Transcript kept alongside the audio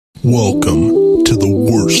Welcome to the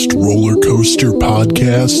worst roller coaster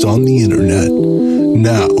podcast on the internet.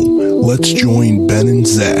 Now, let's join Ben and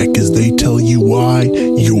Zach as they tell you why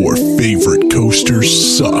your favorite coaster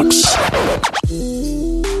sucks.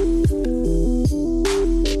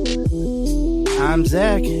 I'm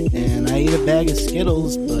Zach, and I eat a bag of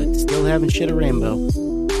Skittles, but still haven't shit a rainbow.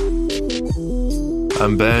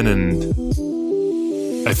 I'm Ben, and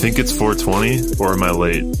I think it's 420, or am I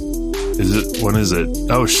late? When is it?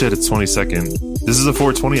 Oh shit, it's 22nd. This is a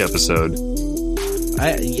 420 episode.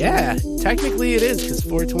 Yeah, technically it is, because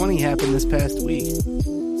 420 happened this past week.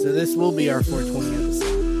 So this will be our 420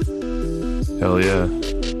 episode. Hell yeah.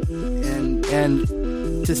 And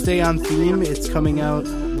to stay on theme, it's coming out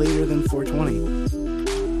later than 420.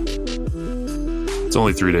 It's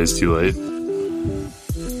only 3 days too late.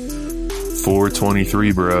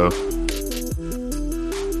 423, bro.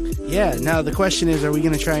 Yeah, now the question is, are we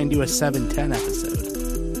going to try and do a 710 episode?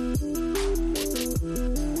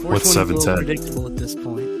 What's 710? Predictable at this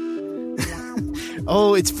point.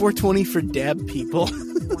 Oh, it's 420 for dab people.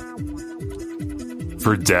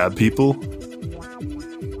 For dab people?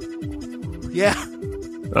 Yeah.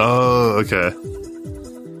 Oh, okay.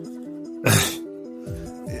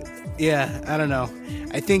 Yeah, I don't know.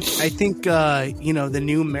 I think the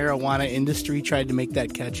new marijuana industry tried to make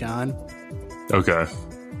that catch on. Okay.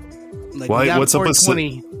 Like, why? What's up with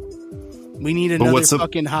 420? We need another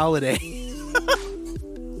fucking holiday.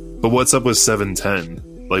 But what's up with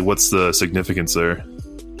 710? Like, what's the significance there?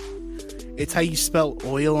 It's how you spell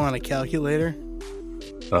oil on a calculator.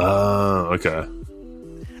 Oh, okay.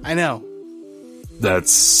 I know.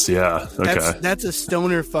 That's okay. That's a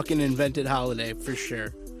stoner fucking invented holiday for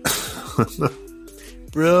sure.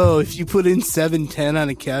 Bro, if you put in 710 on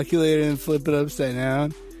a calculator and flip it upside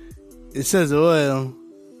down, it says oil.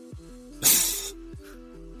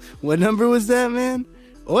 What number was that, man?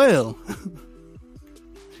 Oil.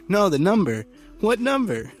 No, the number. What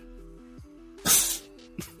number?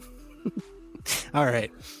 All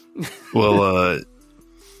right. Well,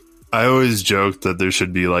 I always joke that there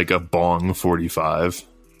should be like a bong 45.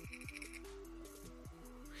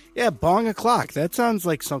 Yeah, bong o'clock. That sounds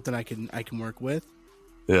like something I can work with.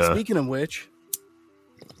 Yeah. Speaking of which,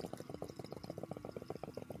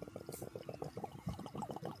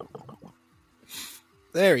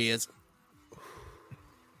 there he is.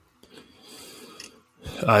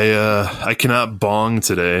 I cannot bong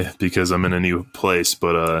today because I'm in a new place,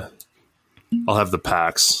 but I'll have the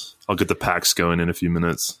packs. I'll get the packs going in a few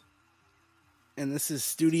minutes. And this is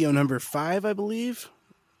studio number 5, I believe.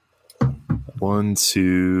 1,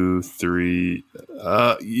 2, 3.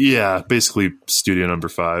 Yeah, basically studio number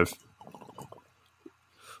 5.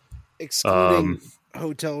 Excluding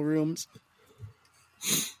hotel rooms.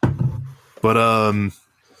 But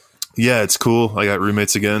yeah, it's cool. I got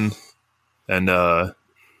roommates again, and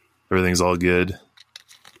everything's all good.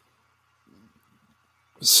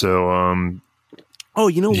 So oh,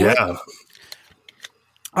 you know what? Yeah.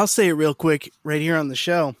 I'll say it real quick right here on the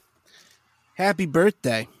show. Happy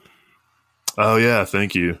birthday. Oh yeah,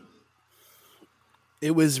 thank you.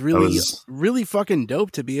 It was really fucking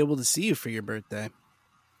dope to be able to see you for your birthday.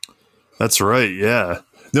 That's right. Yeah.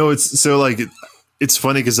 No, it's so like it's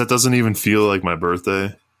funny because that doesn't even feel like my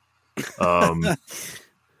birthday.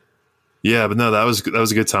 Yeah, but no, that was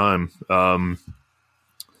a good time. And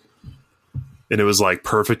it was like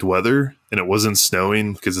perfect weather, and it wasn't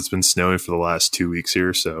snowing because it's been snowing for the last 2 weeks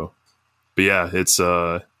here. So, but yeah, it's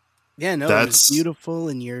yeah, no, it was beautiful,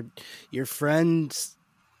 and your friends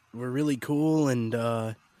were really cool, and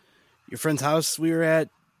your friend's house we were at,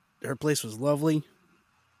 her place was lovely.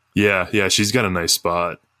 Yeah, she's got a nice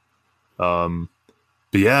spot.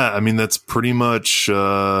 But yeah, I mean that's pretty much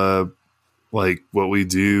like what we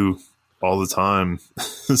do all the time.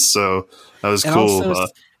 So that was and cool. Also,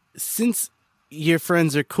 since your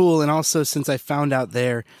friends are cool, and also since I found out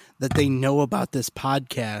that they know about this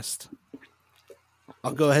podcast,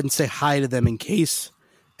 I'll go ahead and say hi to them in case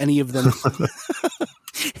any of them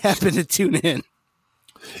happen to tune in.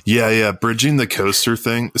 Yeah, bridging the coaster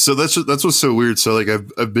thing. So that's what's so weird. So like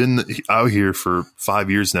I've been out here for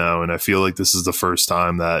 5 years now, and I feel like this is the first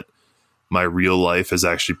time that my real life is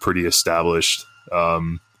actually pretty established.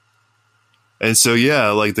 And so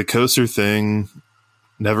yeah, like the coaster thing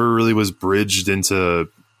never really was bridged into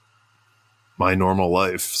my normal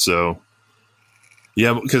life. So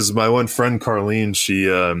yeah, because my one friend Carlene, she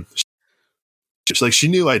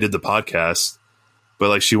knew I did the podcast, but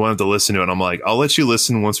like she wanted to listen to it. And I'm like, I'll let you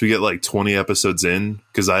listen once we get like 20 episodes in,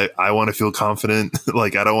 because I want to feel confident.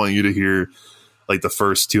 Like I don't want you to hear like the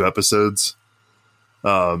first 2 episodes.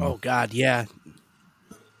 Oh God, yeah.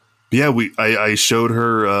 Yeah, I showed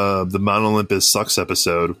her the Mount Olympus Sucks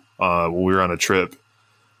episode when we were on a trip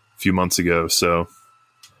a few months ago. So,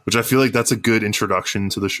 which I feel like that's a good introduction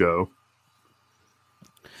to the show.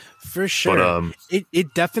 For sure. But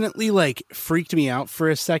it definitely like freaked me out for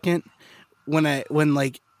a second when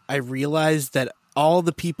I realized that all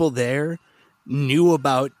the people there knew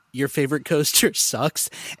about Your Favorite Coaster Sucks,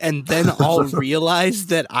 and then all realized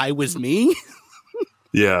that I was me.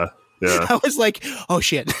 Yeah. I was like, oh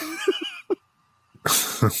shit.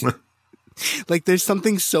 Like there's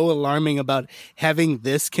something so alarming about having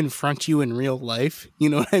this confront you in real life. You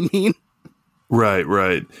know what I mean? Right.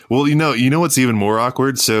 Well, you know what's even more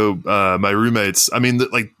awkward? So my roommates, I mean,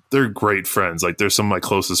 they're great friends. Like they're some of my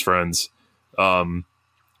closest friends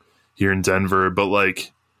here in Denver. But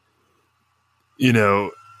like, you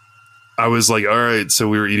know, I was like, all right, so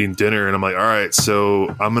we were eating dinner and I'm like, all right,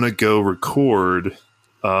 so I'm going to go record.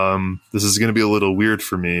 This is going to be a little weird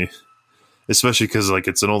for me, especially because like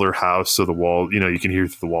it's an older house. So the wall, you know, you can hear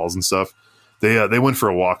through the walls and stuff. They went for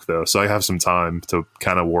a walk though. So I have some time to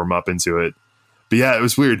kind of warm up into it. But yeah, it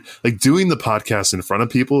was weird. Like doing the podcast in front of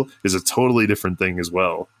people is a totally different thing as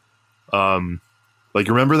well. Like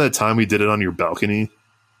remember that time we did it on your balcony?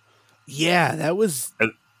 Yeah, that was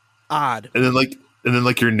odd. And then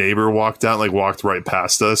like your neighbor walked right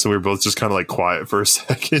past us, and we were both just kind of like quiet for a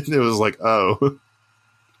second. It was like, oh.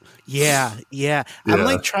 Yeah. I'm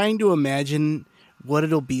like trying to imagine what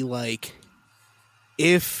it'll be like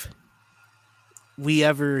if we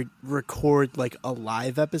ever record like a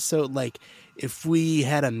live episode, like if we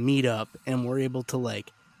had a meetup and we're able to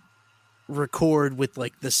like record with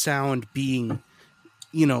like the sound being,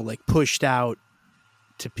 you know, like pushed out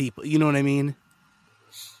to people, you know what I mean?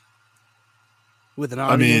 With an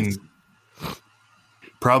audience. I mean,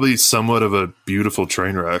 probably somewhat of a beautiful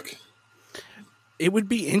train wreck. It would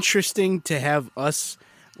be interesting to have us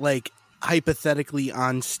like hypothetically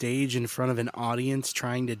on stage in front of an audience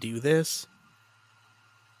trying to do this.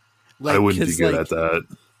 Like, I wouldn't be good at that.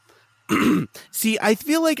 See, I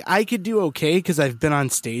feel like I could do okay because I've been on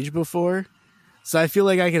stage before. So I feel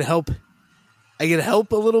like I could help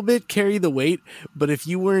a little bit carry the weight. But if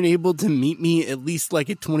you weren't able to meet me at least like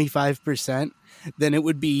at 25%, then it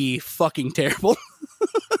would be fucking terrible.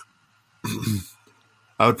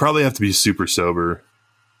 I would probably have to be super sober,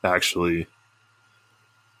 actually.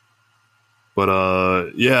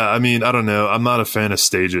 But yeah, I mean, I don't know. I'm not a fan of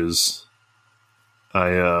stages.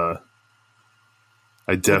 I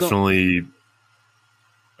definitely,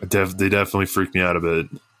 they definitely freak me out a bit.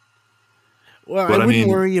 Well, but I wouldn't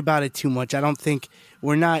worry about it too much. I don't think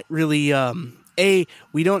we're not really.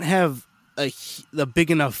 We don't have a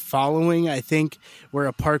big enough following. I think where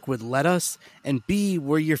a park would let us, and B,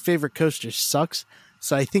 where Your Favorite Coaster Sucks.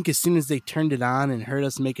 So I think as soon as they turned it on and heard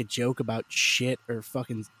us make a joke about shit or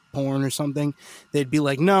fucking porn or something, they'd be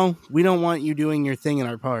like, "No, we don't want you doing your thing in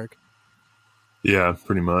our park." Yeah,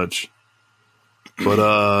 pretty much.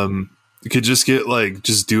 But you could just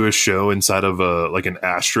just do a show inside of an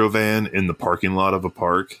Astro van in the parking lot of a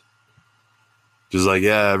park. Just like,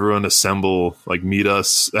 yeah, everyone assemble, like meet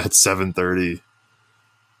us at 7:30.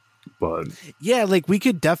 But yeah, like we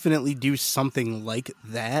could definitely do something like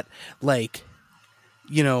that. Like,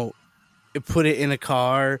 you know, put it in a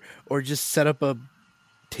car or just set up a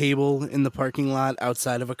table in the parking lot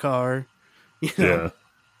outside of a car. You know?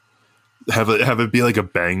 Yeah. Have it be like a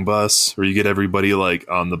bang bus where you get everybody like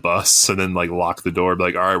on the bus and then like lock the door, be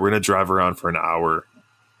like, all right, we're going to drive around for an hour.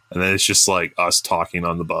 And then it's just like us talking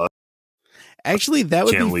on the bus. Actually, that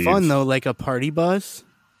would be fun though. Like a party bus.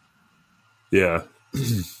 Yeah.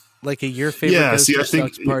 Like a Your Favorite Coaster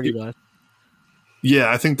Sucks party bus.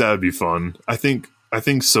 Yeah, I think that would be fun. I think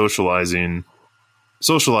socializing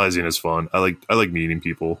is fun. I like meeting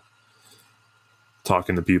people,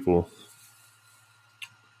 talking to people.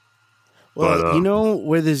 Well, but, you know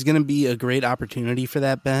where there's going to be a great opportunity for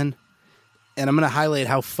that, Ben? And I'm going to highlight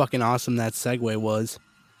how fucking awesome that segue was.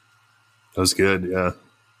 That was good, yeah.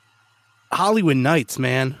 Hollywood Nights,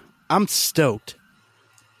 man. I'm stoked.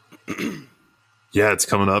 Yeah, it's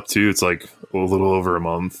coming up, too. It's like a little over a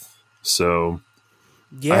month. So,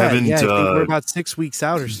 yeah, I think we're about 6 weeks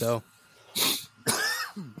out or so.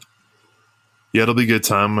 Yeah, it'll be a good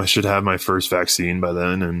time. I should have my first vaccine by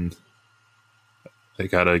then, and I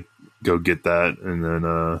gotta go get that, and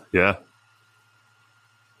then yeah.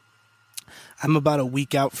 I'm about a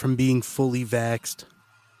week out from being fully vaxxed.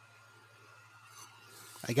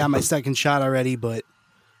 I got my second shot already, but it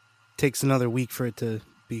takes another week for it to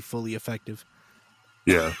be fully effective.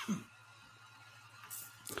 Yeah.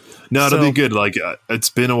 No, it'll be good. Like, it's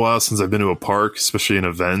been a while since I've been to a park, especially an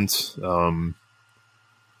event.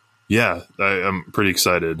 Yeah, I'm pretty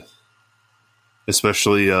excited.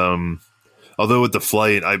 especially although with the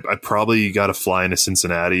flight, I probably got to fly into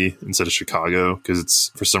Cincinnati instead of Chicago because it's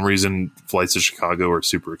for some reason flights to Chicago are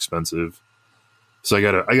super expensive. So I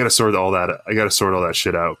gotta sort all that. I gotta sort all that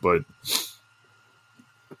shit out. But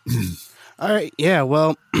All right, yeah.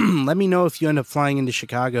 Well, let me know if you end up flying into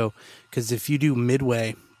Chicago, because if you do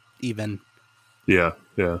Midway, even yeah,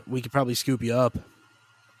 we could probably scoop you up.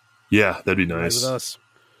 yeah, that'd be Ride nice. with us.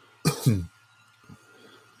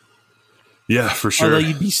 Yeah, for sure. Although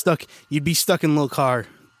you'd be stuck in a little car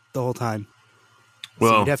the whole time.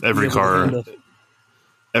 Well, you'd have to be every able to car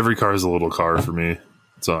handle- is a little car for me.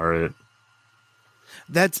 It's all right.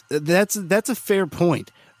 That's a fair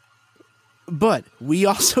point. But we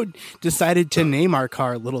also decided to name our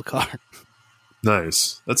car Little Car.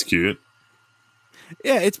 Nice. That's cute.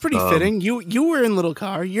 Yeah, it's pretty fitting. You were in Little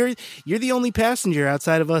Car. You're the only passenger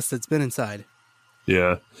outside of us that's been inside.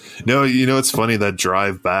 Yeah. No, it's funny that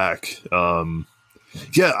drive back.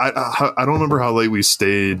 Yeah, I don't remember how late we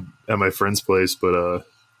stayed at my friend's place, but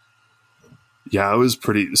yeah, it was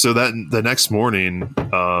pretty. So that the next morning,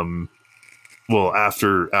 well,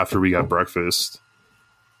 after we got breakfast,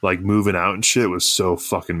 like moving out and shit was so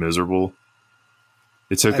fucking miserable.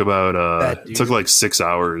 It took it took like 6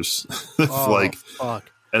 hours. Oh,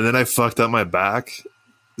 fuck. And then I fucked up my back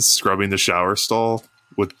scrubbing the shower stall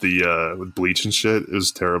with the with bleach and shit. It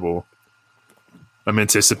was terrible. I'm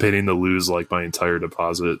anticipating to lose like my entire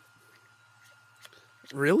deposit.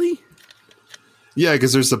 Really? Yeah,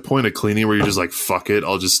 because there's the point of cleaning where you're just like, fuck it,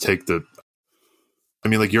 I'll just take the. I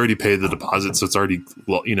mean, like you already paid the deposit, so it's already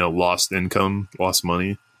lost income, lost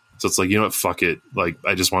money. So it's like, you know what, fuck it. Like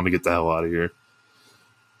I just want to get the hell out of here.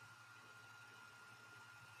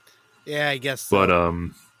 Yeah, I guess so.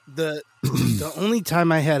 But the only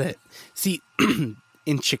time I had it, see,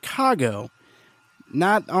 in Chicago,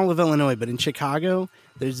 not all of Illinois, but in Chicago,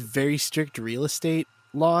 there's very strict real estate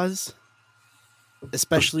laws,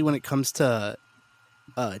 especially when it comes to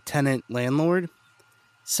tenant landlord.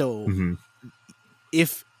 So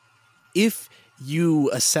if you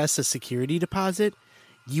assess a security deposit,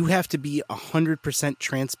 you have to be 100%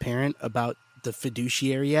 transparent about the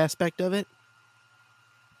fiduciary aspect of it.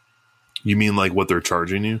 You mean like what they're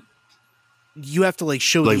charging you? You have to like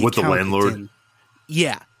show like the what the accountant landlord. in.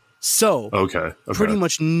 Yeah. So Okay. pretty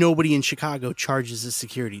much nobody in Chicago charges a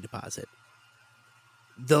security deposit.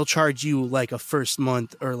 They'll charge you like a first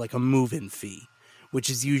month or like a move-in fee, which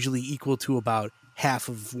is usually equal to about half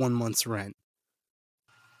of 1 month's rent.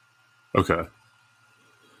 Okay.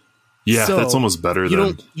 Yeah, So that's almost better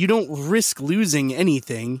than. You don't risk losing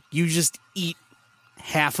anything. You just eat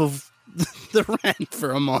half of the rent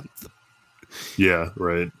for a month. Yeah,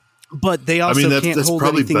 right. But they also can't that's hold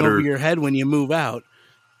probably anything better. over your head when you move out.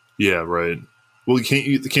 Yeah, right. Well,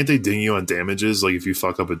 can't they ding you on damages like if you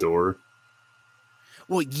fuck up a door?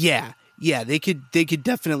 Well, yeah, they could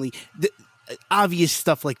definitely obvious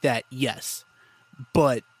stuff like that. Yes,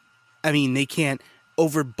 but I mean, they can't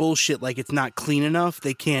over bullshit like it's not clean enough.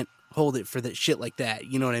 They can't hold it for that shit like that.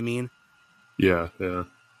 You know what I mean? Yeah.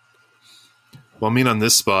 Well, I mean, on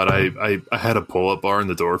this spot, I had a pull-up bar in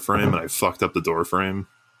the door frame, and I fucked up the door frame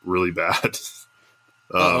really bad.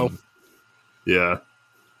 Yeah.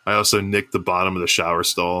 I also nicked the bottom of the shower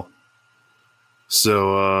stall.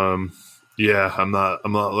 So, yeah, I'm not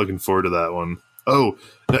looking forward to that one. Oh,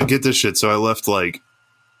 now get this shit. So I left like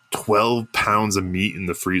 12 pounds of meat in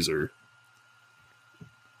the freezer.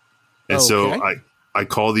 And so I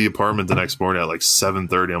call the apartment the next morning at like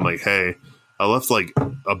 7:30. I'm like, hey, I left like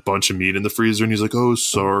a bunch of meat in the freezer. And he's like, oh,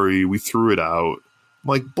 sorry, we threw it out. I'm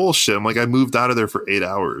like, bullshit. I'm like, I moved out of there for 8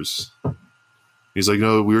 hours. He's like,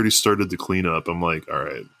 no, we already started the cleanup. I'm like, all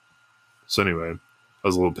right. So anyway, I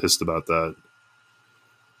was a little pissed about that.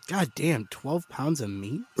 God damn, 12 pounds of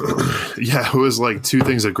meat? Yeah, it was like 2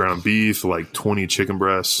 things of ground beef, like 20 chicken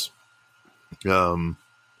breasts.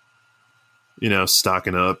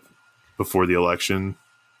 Stocking up before the election.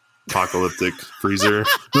 Apocalyptic freezer.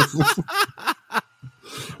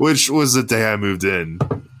 Which was the day I moved in.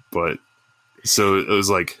 But so it was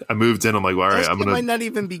like I moved in, I'm like, well, all right, It might not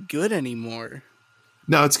even be good anymore.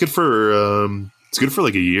 No, it's good for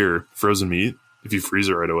like a year. Frozen meat. If you freeze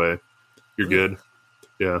it right away, you're good.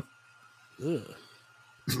 Yeah. Ugh.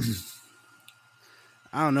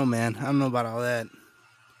 I don't know, man. I don't know about all that.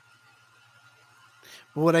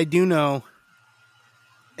 But what I do know,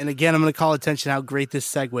 and again, I'm going to call attention to how great this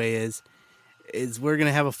segue is we're going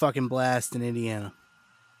to have a fucking blast in Indiana.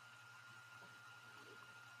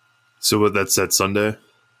 So what? That's that Sunday.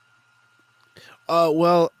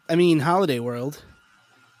 Well, I mean, Holiday World.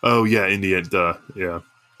 Oh yeah, Indiana. Duh. Yeah.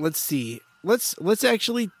 Let's see. let's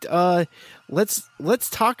actually let's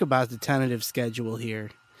talk about the tentative schedule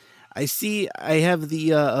here. I have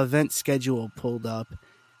the event schedule pulled up.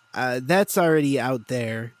 That's already out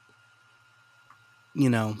there. You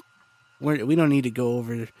know, we don't need to go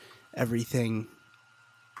over everything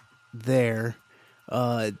there.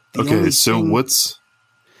 Okay, so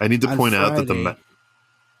I need to point out that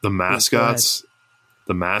the mascots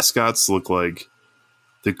look like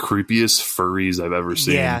the creepiest furries I've ever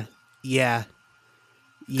seen. Yeah.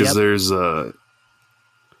 Because there's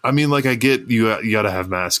I mean, like, I get you got to have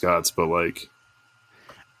mascots, but like,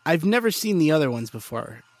 I've never seen the other ones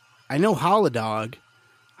before. I know Holodog.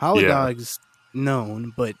 Holodog's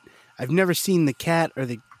known, but I've never seen the cat or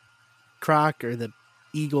the croc or the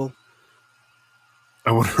eagle.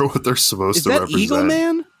 I wonder what they're supposed to represent. Is that Eagle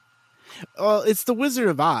Man? Well, it's the Wizard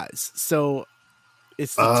of Oz. So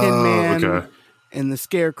it's the Tin Man and the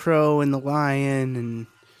Scarecrow and the Lion and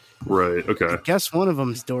right. Okay. I guess one of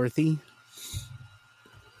them's Dorothy.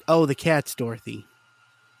 Oh, the cat's Dorothy.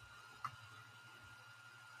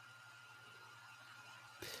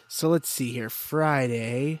 So let's see here.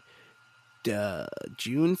 Friday,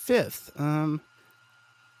 June 5th.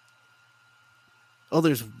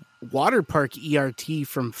 There's water park ERT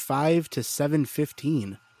from 5 to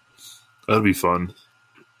 7:15. That'd be fun.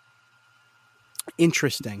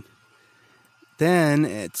 Interesting. Then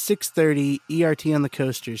at 6:30, ERT on the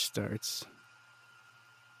coasters starts.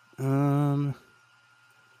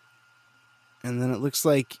 And then it looks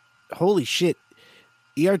like, holy shit,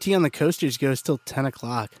 ERT on the coasters goes till 10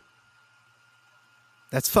 o'clock.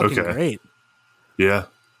 That's fucking great. Yeah.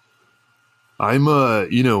 I'm,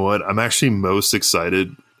 you know what? I'm actually most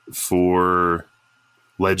excited for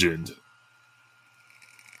Legend.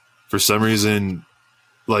 For some reason,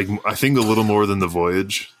 like, I think a little more than The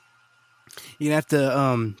Voyage. You'd have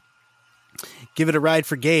to give it a ride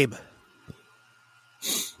for Gabe.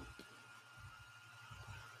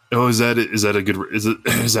 Oh, is that a good?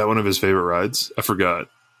 Is that one of his favorite rides? I forgot.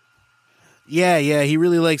 Yeah, he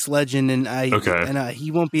really likes Legend, and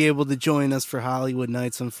he won't be able to join us for Hollywood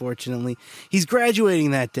Nights, unfortunately. He's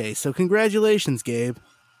graduating that day, so congratulations, Gabe.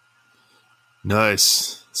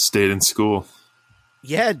 Nice, stayed in school.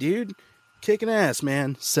 Yeah, dude, kicking ass,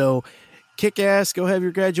 man. So, kick ass, go have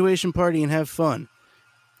your graduation party and have fun.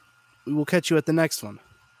 We will catch you at the next one.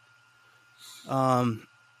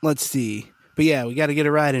 Let's see. But yeah, we got to get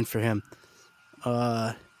a ride in for him.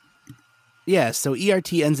 Yeah, so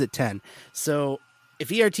ERT ends at 10. So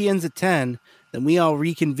if ERT ends at 10, then we all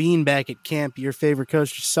reconvene back at camp. Your favorite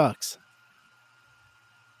coaster sucks.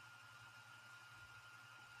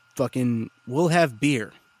 We'll have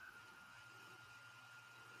beer.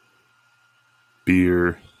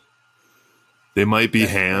 Beer. They might be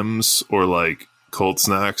hams or like cult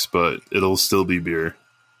snacks, but it'll still be beer.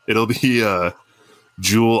 It'll be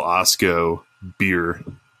Jewel Osco beer.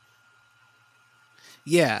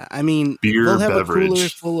 Yeah, I mean, beer they'll have beverage. A cooler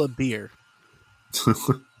full of beer.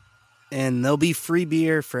 And there'll be free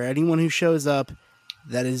beer for anyone who shows up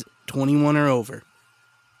that is 21 or over.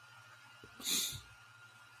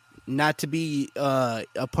 Not to be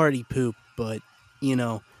a party poop, but, you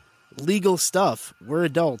know, legal stuff. We're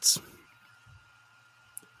adults.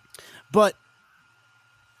 But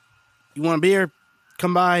you want a beer?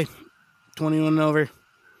 Come by. 21 and over.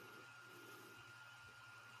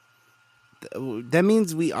 That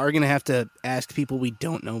means we are going to have to ask people we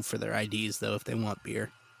don't know for their IDs, though, if they want beer.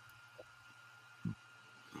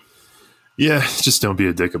 Yeah, just don't be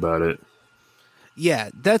a dick about it. Yeah,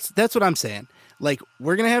 that's what I'm saying. Like,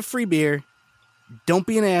 we're going to have free beer. Don't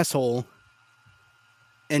be an asshole.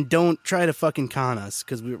 And don't try to fucking con us,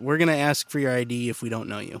 because we're going to ask for your ID if we don't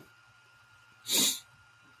know you.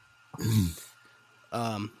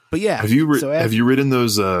 But yeah. Have you ridden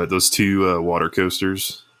those two water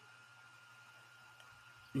coasters?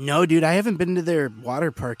 No, dude, I haven't been to their water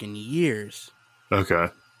park in years. Okay.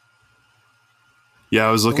 Yeah,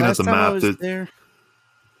 I was looking at the map.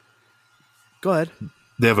 Go ahead.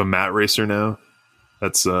 They have a mat racer now.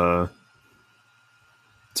 That's it's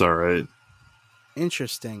all right.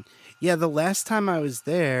 Interesting. Yeah, the last time I was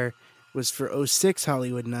there was for 06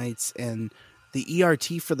 Hollywood Nights, and the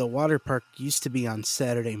ERT for the water park used to be on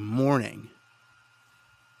Saturday morning.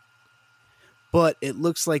 But it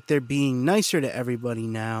looks like they're being nicer to everybody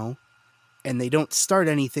now, and they don't start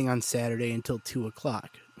anything on Saturday until 2 o'clock.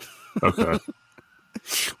 Okay.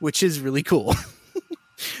 Which is really cool.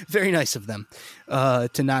 Very nice of them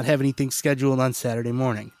to not have anything scheduled on Saturday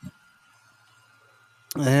morning.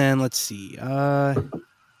 And let's see. There's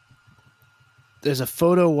a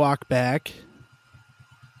photo walk back.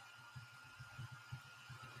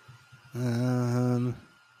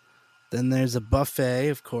 Then there's a buffet,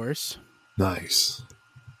 of course. Nice.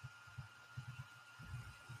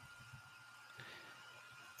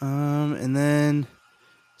 And then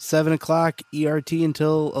 7 o'clock ERT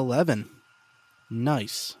until 11.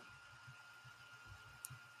 Nice.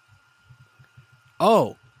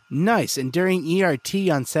 Oh, nice. And during ERT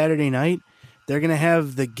on Saturday night, they're going to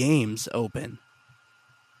have the games open.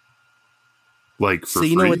 Like for So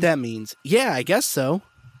you free? know what that means? Yeah, I guess so.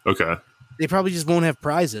 Okay. They probably just won't have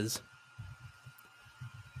prizes.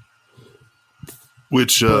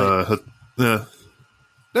 Which, yeah.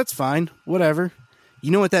 That's fine. Whatever. You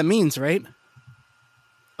know what that means, right?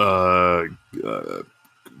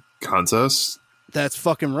 Contest? That's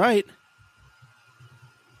fucking right.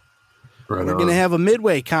 Right We're on. going to have a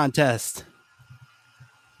midway contest.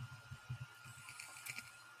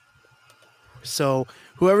 So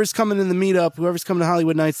whoever's coming in the meetup, whoever's coming to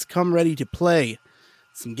Hollywood Nights, come ready to play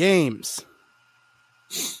some games.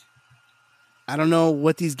 I don't know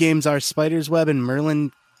what these games are. Spider's Web and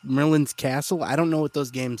Merlin's Castle. I don't know what those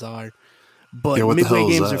games are. But Yeah, what the midway hell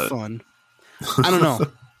is games that? are fun. I don't know.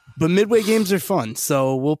 But midway games are fun.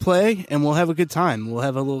 So we'll play and we'll have a good time. We'll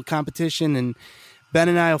have a little competition and Ben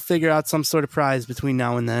and I will figure out some sort of prize between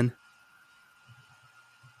now and then.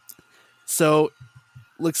 So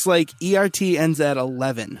looks like ERT ends at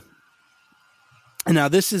 11. And now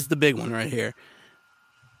this is the big one right here.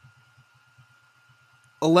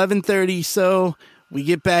 11:30, so we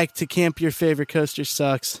get back to Camp Your Favorite Coaster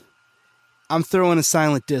Sucks. I'm throwing a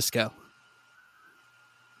silent disco.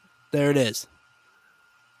 There it is.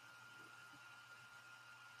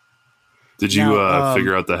 Did you Now,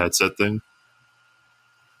 figure out the headset thing?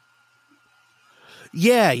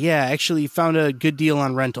 Yeah, actually found a good deal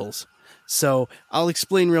on rentals. So I'll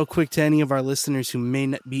explain real quick to any of our listeners who may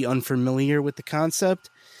not be unfamiliar with the concept.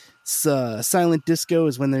 Silent disco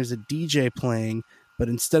is when there's a DJ playing, but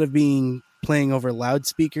instead of playing over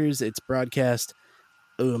loudspeakers, it's broadcast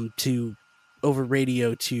over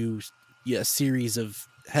radio to a series of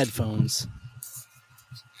headphones,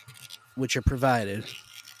 which are provided.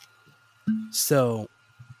 So,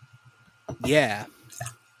 yeah.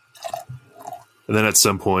 And then at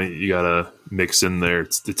some point, you gotta mix in there.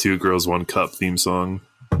 It's the Two Girls, One Cup theme song.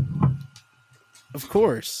 Of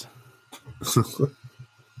course.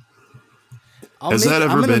 Has that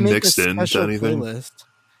ever been mixed a into special anything? playlist.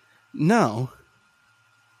 No,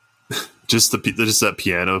 Just that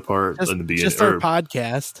piano part in the beginning. just our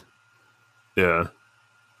podcast. Yeah.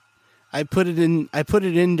 I put it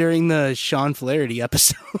in during the Sean Flaherty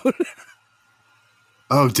episode.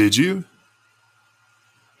 Oh, did you?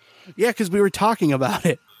 Yeah, because we were talking about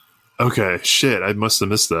it. Okay, shit. I must have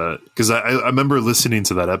missed that because I remember listening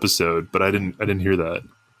to that episode, but I didn't hear that.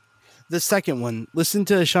 The second one, listen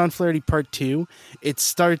to Sean Flaherty Part 2. It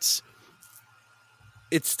starts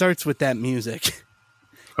with that music.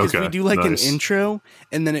 Okay, we do like nice. an intro,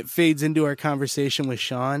 and then it fades into our conversation with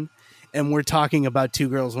Sean, and we're talking about Two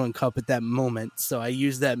Girls, One Cup at that moment. So I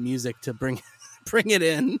use that music to bring it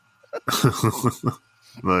in.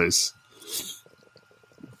 Nice.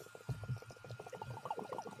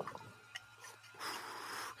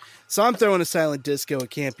 So I'm throwing a silent disco at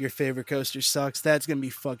Camp Your Favorite Coaster Sucks. That's going to be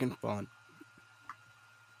fucking fun.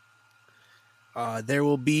 There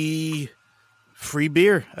will be free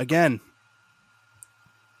beer again.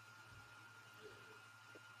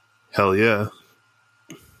 Hell yeah.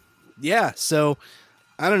 Yeah, so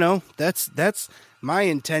I don't know. That's my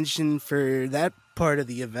intention for that part of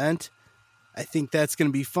the event. I think that's going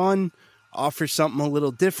to be fun. Offer something a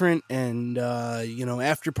little different and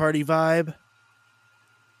after party vibe.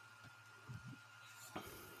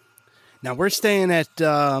 Now we're staying at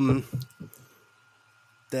the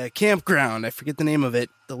campground. I forget the name of it.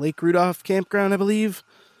 The Lake Rudolph campground, I believe.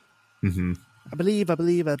 Mm-hmm. I believe.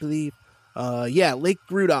 Yeah, Lake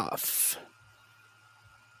Rudolph.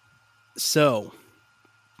 So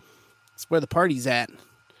that's where the party's at.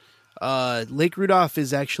 Lake Rudolph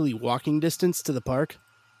is actually walking distance to the park.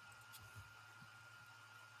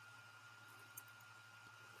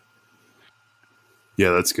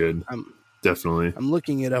 Yeah, that's good. Definitely. I'm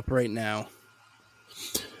looking it up right now.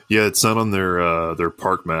 Yeah, it's not on their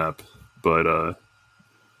park map, but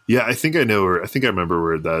yeah, I think I know. I think I remember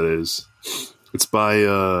where that is. It's by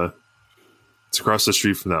it's across the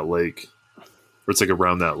street from that lake, or it's like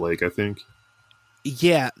around that lake, I think.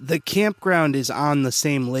 Yeah, the campground is on the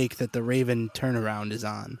same lake that the Raven turnaround is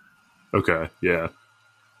on. Okay, yeah.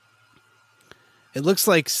 It looks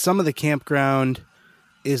like some of the campground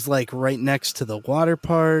is like right next to the water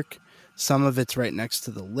park. Some of it's right next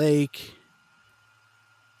to the lake.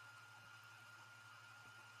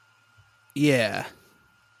 Yeah.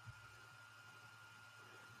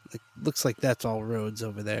 It looks like that's all roads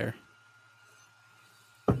over there.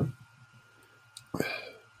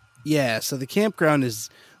 Yeah, so the campground is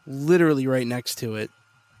literally right next to it.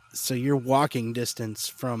 So you're walking distance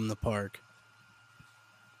from the park.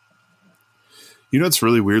 You know, it's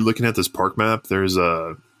really weird looking at this park map. There's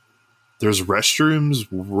restrooms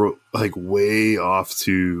like way off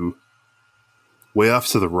to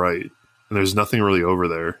the right, and there's nothing really over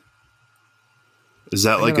there. Is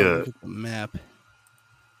that like look at the map?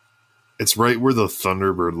 It's right where the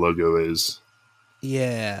Thunderbird logo is.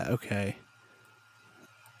 Yeah, okay.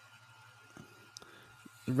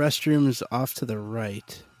 The restroom is off to the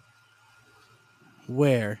right.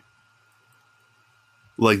 Where?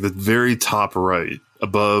 Like the very top right,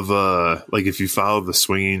 above like if you follow the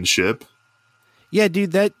swinging ship. Yeah,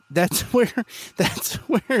 dude, that's where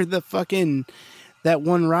the fucking that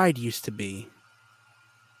one ride used to be.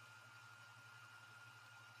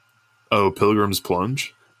 Oh, Pilgrim's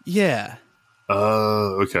Plunge? Yeah.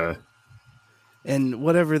 Oh, okay. And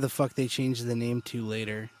whatever the fuck they changed the name to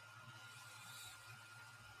later.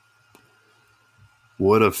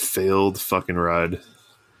 What a failed fucking ride.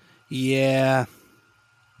 Yeah.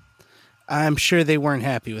 I'm sure they weren't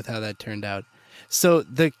happy with how that turned out. So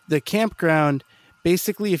the campground,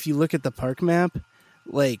 basically, if you look at the park map,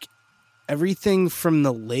 like everything from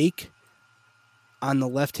the lake on the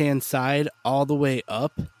left-hand side all the way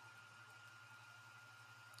up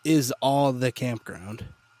is all the campground.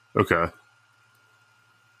 Okay.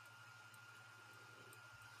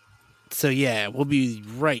 So yeah, we'll be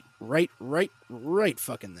right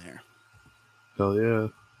fucking there. Hell yeah.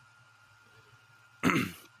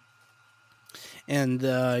 And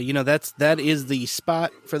that is the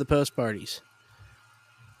spot for the post parties.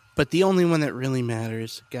 But the only one that really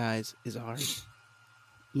matters, guys, is ours.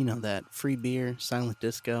 You know that. Free beer, silent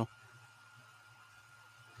disco.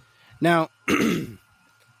 Now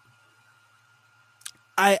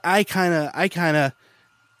I kinda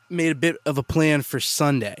made a bit of a plan for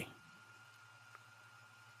Sunday.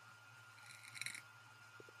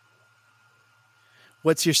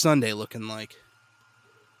 What's your Sunday looking like?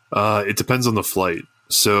 It depends on the flight.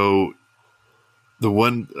 So the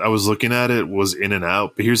one I was looking at it was in and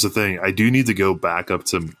out. But here's the thing. I do need to go back up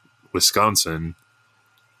to Wisconsin.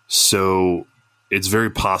 So it's very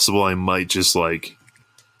possible I might just like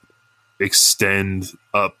extend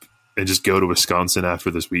up and just go to Wisconsin after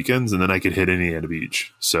this weekend. And then I could hit Indiana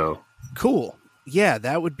Beach. So cool. Yeah,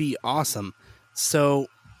 that would be awesome. So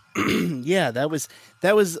yeah, that was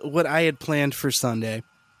what I had planned for Sunday.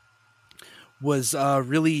 Was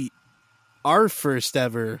really our first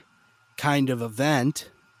ever kind of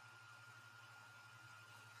event.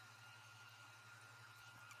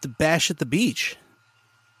 The bash at the beach.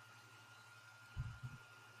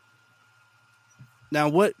 Now,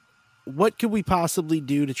 what could we possibly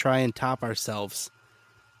do to try and top ourselves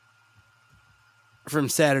from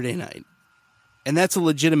Saturday night? And that's a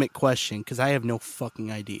legitimate question because I have no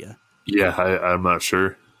fucking idea. Yeah, I'm not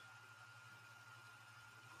sure.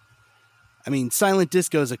 I mean, silent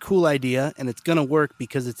disco is a cool idea, and it's going to work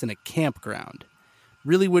because it's in a campground.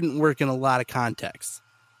 Really wouldn't work in a lot of contexts,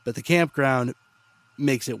 but the campground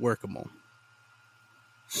makes it workable.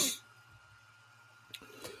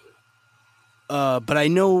 But I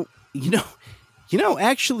know,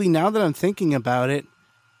 actually, now that I'm thinking about it,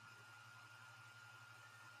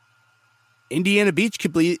 Indiana Beach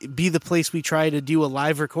could be the place we try to do a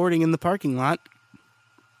live recording in the parking lot.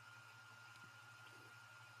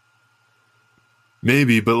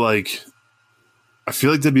 Maybe, but like, I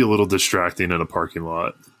feel like that'd be a little distracting in a parking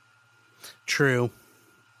lot. True.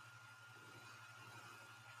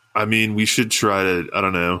 I mean, we should try to, I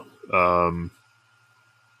don't know.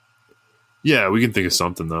 Yeah, we can think of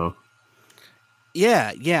something though.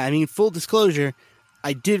 Yeah. I mean, full disclosure,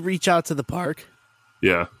 I did reach out to the park.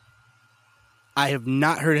 Yeah. I have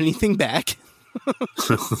not heard anything back.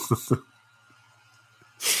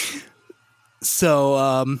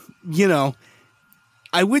 So,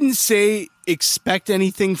 I wouldn't say expect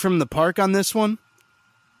anything from the park on this one.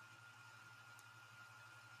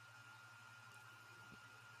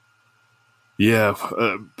 Yeah,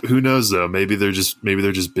 who knows though? Maybe they're just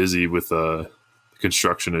busy with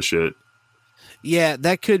construction and shit. Yeah,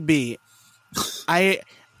 that could be. I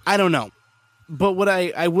don't know. But what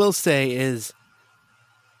I will say is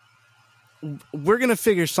we're going to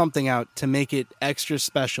figure something out to make it extra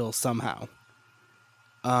special somehow.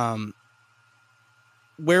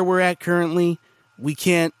 Where we're at currently, we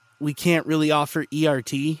can't really offer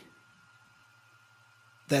ERT.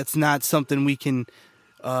 That's not something we can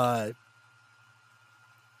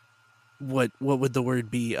what would the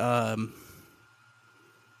word be?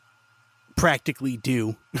 practically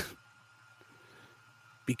do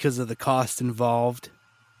because of the cost involved.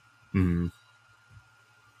 Mm-hmm.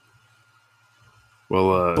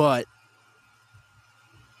 Well, but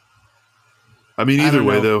I mean, either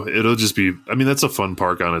way, know. though, it'll just be. I mean, that's a fun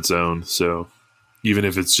park on its own. So even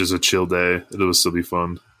if it's just a chill day, it'll still be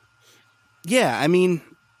fun. Yeah, I mean,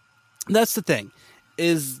 that's the thing.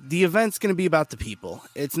 Is the event's going to be about the people?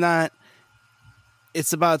 It's not.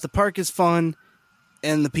 It's about the park is fun,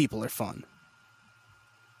 and the people are fun.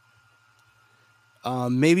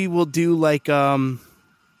 Maybe we'll do like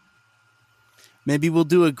maybe we'll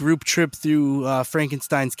do a group trip through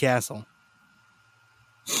Frankenstein's castle.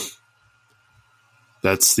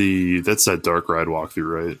 That's that dark ride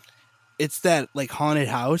walkthrough, right? It's that like haunted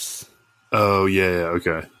house. Oh yeah,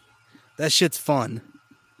 okay. That shit's fun.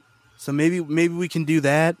 So maybe we can do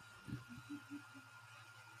that.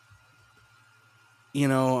 You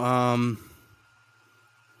know,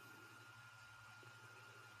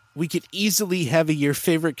 we could easily have a Your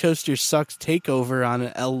Favorite Coaster Sucks takeover on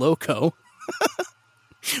an El Loco.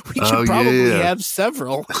 We should probably have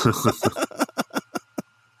several.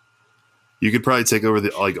 You could probably take over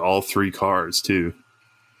all 3 cars too.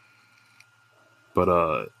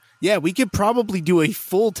 But yeah, we could probably do a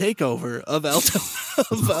full takeover of El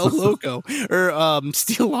Loco or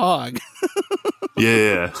Steel Hog.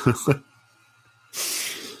 yeah.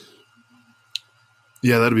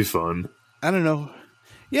 Yeah, that'd be fun. I don't know.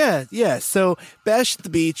 Yeah. So Bash at the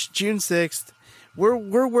Beach, June 6th.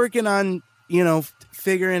 We're working on,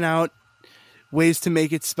 figuring out ways to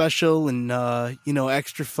make it special and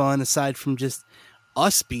extra fun aside from just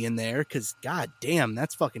us being there, because god damn,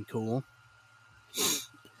 that's fucking cool.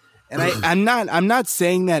 And I'm not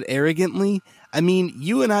saying that arrogantly. I mean,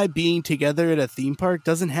 you and I being together at a theme park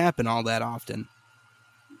doesn't happen all that often.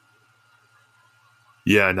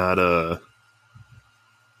 Yeah, not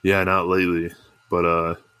lately.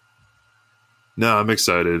 But no, I'm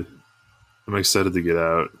excited. I'm excited to get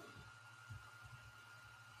out.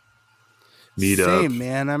 Meet up. Same,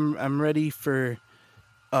 man. I'm ready for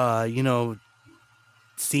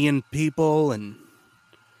seeing people and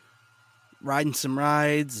riding some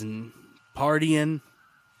rides and partying.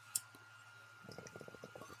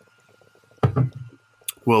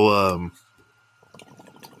 Well,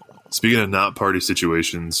 speaking of not party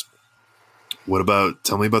situations,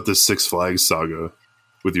 tell me about this Six Flags saga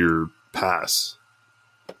with your pass.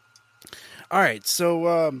 All right,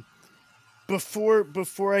 so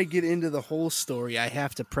before I get into the whole story, I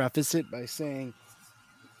have to preface it by saying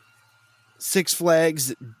Six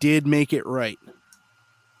Flags did make it right.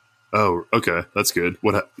 Oh, okay, that's good.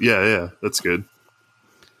 Yeah, that's good.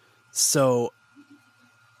 So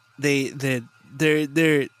they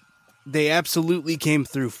absolutely came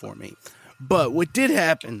through for me. But what did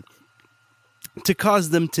happen to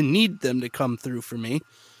cause them to need them to come through for me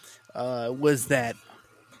was that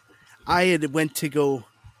I had went to go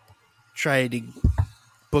try to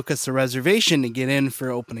book us a reservation to get in for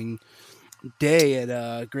opening day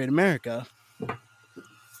at Great America.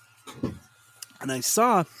 And I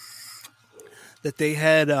saw that they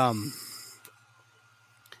had all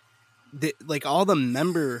the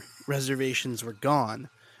member reservations were gone,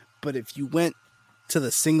 but if you went to the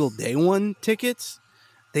single day one tickets,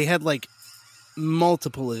 they had like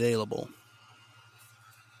multiple available.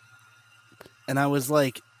 And I was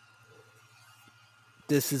like,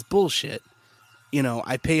 this is bullshit.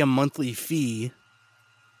 I pay a monthly fee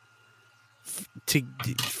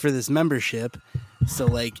for this membership. So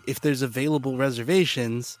like, if there's available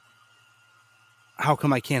reservations, how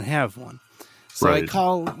come I can't have one? So right. I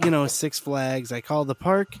call, Six Flags. I call the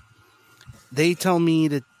park. They tell me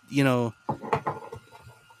that,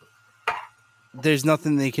 there's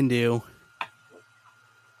nothing they can do.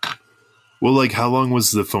 Well, like, how long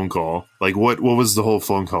was the phone call? Like, what was the whole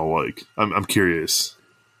phone call like? I'm curious.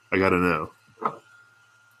 I gotta know.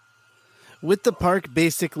 With the park,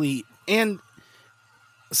 basically, and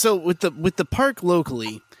so with the park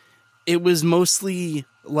locally, it was mostly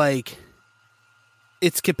like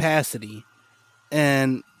its capacity,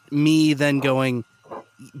 and me then going,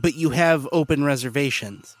 but you have open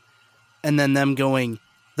reservations, and then them going,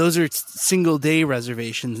 those are single day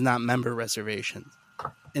reservations, not member reservations,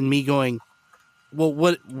 and me going, well,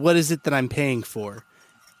 what is it that I'm paying for?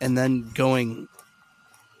 And then going,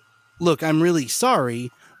 look, I'm really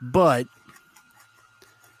sorry, but,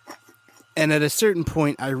 and at a certain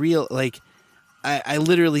point, I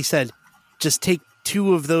literally said, just take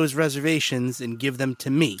 2 of those reservations and give them to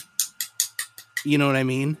me. You know what I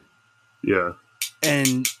mean? Yeah.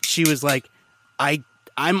 And she was like, I'm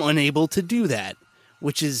unable to do that,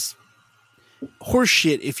 which is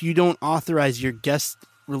horseshit if you don't authorize your guests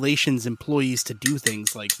relations employees to do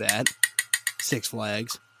things like that, Six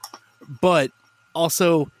Flags. But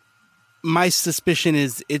also, my suspicion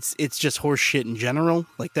is it's just horse shit in general.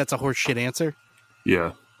 Like, that's a horse shit answer.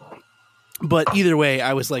 Yeah. But either way,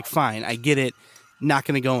 I was like, fine, I get it. Not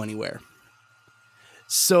going to go anywhere.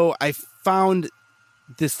 So I found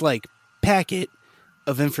this like packet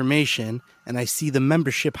of information, and I see the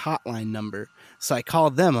membership hotline number. So I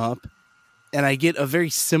called them up, and I get a very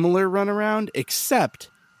similar runaround, except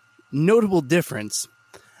notable difference.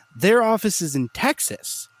 Their office is in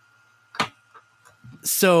Texas.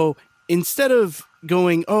 So instead of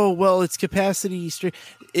going, oh, well, it's capacity,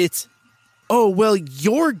 it's, oh, well,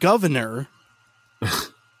 your governor.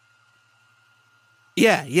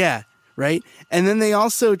 Yeah, right? And then they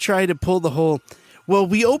also try to pull the whole, well,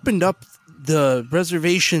 we opened up the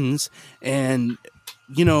reservations, and,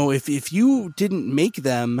 you know, if you didn't make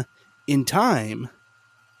them in time,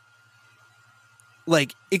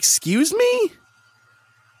 like, excuse me?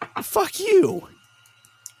 Fuck you.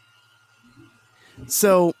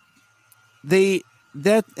 So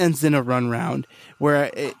that ends in a run round where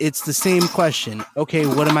it's the same question. Okay,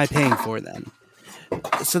 what am I paying for then?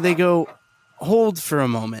 So they go, hold for a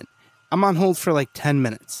moment. I'm on hold for like 10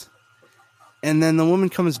 minutes. And then the woman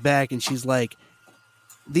comes back and she's like,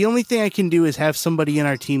 the only thing I can do is have somebody in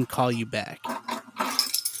our team call you back.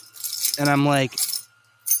 And I'm like,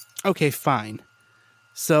 okay, fine.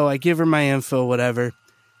 So I give her my info, whatever.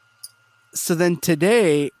 So then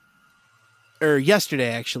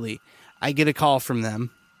yesterday actually, I get a call from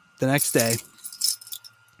them the next day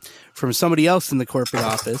from somebody else in the corporate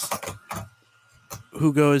office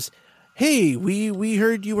who goes, hey, we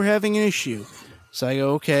heard you were having an issue. So I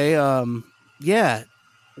go, okay, yeah,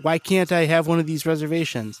 why can't I have one of these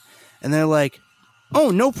reservations? And they're like,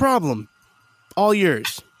 oh, no problem. All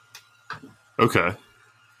yours. Okay.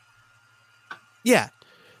 Yeah.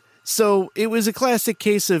 So it was a classic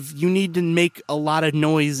case of you need to make a lot of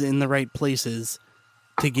noise in the right places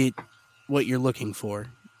to get what you're looking for.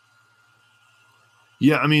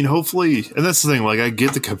 Yeah, I mean, hopefully, and that's the thing, like, I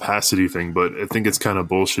get the capacity thing, but I think it's kind of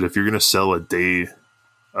bullshit. If you're going to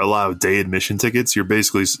allow day admission tickets, you're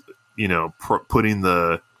basically, you know, putting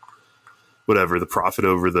the profit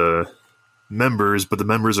over the members, but the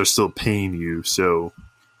members are still paying you. So,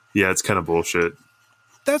 yeah, it's kind of bullshit.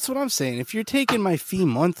 That's what I'm saying. If you're taking my fee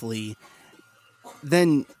monthly,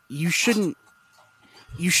 then you shouldn't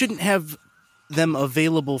have them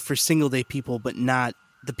available for single day people, but not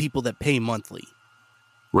the people that pay monthly.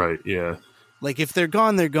 Right, yeah. Like, if they're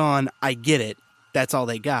gone, they're gone. I get it. That's all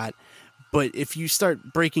they got. But if you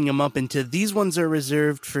start breaking them up into these ones are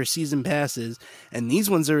reserved for season passes and these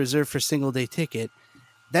ones are reserved for single day ticket,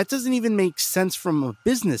 that doesn't even make sense from a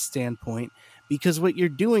business standpoint, because what you're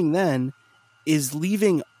doing then is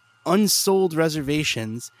leaving unsold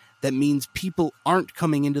reservations. That means people aren't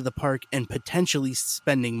coming into the park and potentially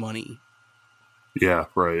spending money. Yeah,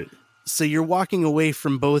 right. So you're walking away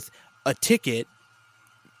from both a ticket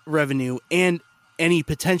revenue and any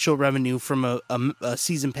potential revenue from a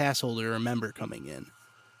season pass holder or a member coming in.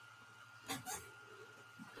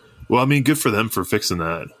 Well, I mean, good for them for fixing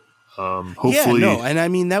that. Hopefully, yeah, no, and I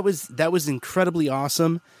mean that was incredibly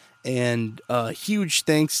awesome, and huge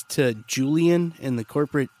thanks to Julian and the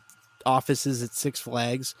corporate offices at Six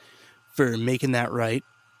Flags for making that right.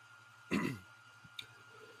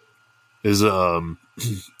 Because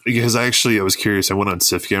I was curious. I went on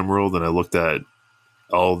SIFCAM World and I looked at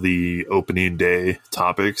all the opening day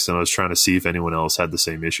topics, and I was trying to see if anyone else had the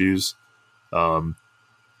same issues. It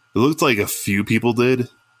looked like a few people did,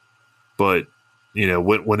 but you know,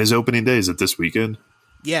 when is opening day? Is it this weekend?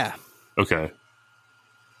 Yeah. Okay.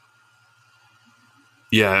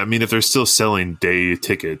 Yeah, I mean, if they're still selling day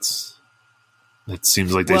tickets, it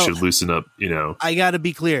seems like they should loosen up, you know. I got to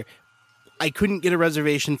be clear. I couldn't get a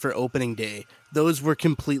reservation for opening day. Those were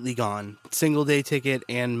completely gone. Single day ticket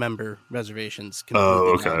and member reservations.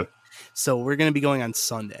 Oh, okay. Gone. So we're going to be going on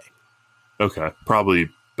Sunday. Okay. Probably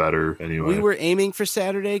better anyway. We were aiming for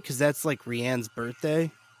Saturday because that's like Rianne's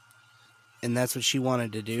birthday. And that's what she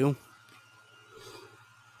wanted to do.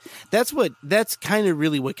 That's kind of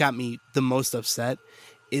really what got me the most upset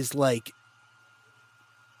is like,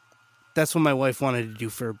 that's what my wife wanted to do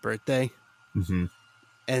for her birthday. Mm-hmm.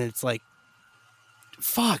 And it's like,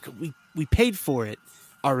 fuck, we paid for it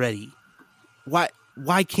already.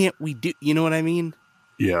 Why can't we do, you know what I mean?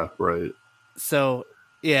 Yeah, right. So,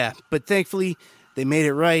 yeah, but thankfully they made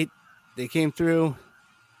it right. They came through.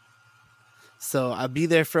 So I'll be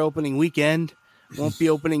there for opening weekend. Won't be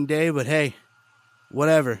opening day, but hey,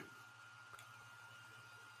 whatever.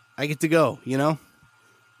 I get to go, you know?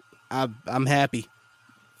 I'm happy.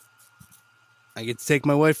 I get to take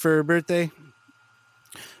my wife for her birthday.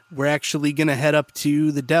 We're actually going to head up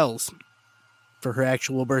to the Dells for her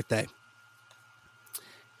actual birthday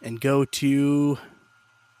and go to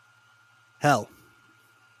hell.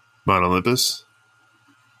 Mount Olympus?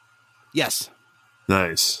 Yes.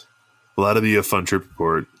 Nice. Well, that'll be a fun trip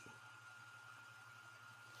report.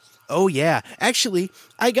 Oh, yeah. Actually,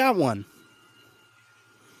 I got one.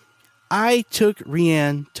 I took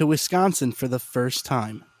Rianne to Wisconsin for the first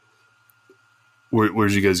time.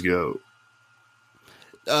 Where'd you guys go?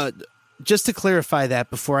 Just to clarify that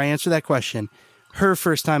before I answer that question, her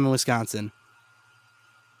first time in Wisconsin.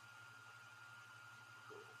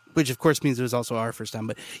 Which, of course, means it was also our first time.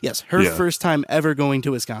 But, yes, her first time ever going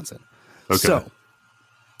to Wisconsin. Okay. So,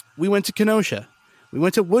 we went to Kenosha. We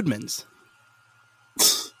went to Woodman's.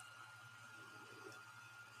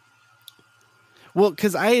 Well,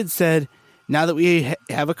 because I had said, now that we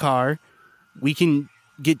have a car, we can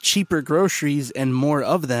get cheaper groceries and more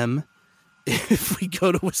of them if we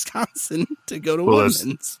go to Wisconsin to go to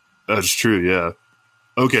Woodman's. That's true, yeah.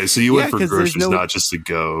 Okay, so you went for groceries, not just to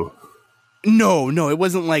go. No, it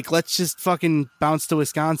wasn't like, let's just fucking bounce to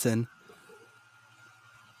Wisconsin.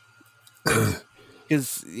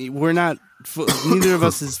 Because we're not, neither of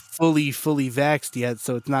us is fully vaxxed yet,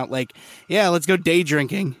 so it's not like, yeah, let's go day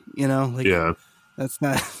drinking, you know? Like, yeah. That's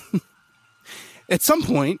not... At some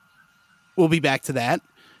point, we'll be back to that,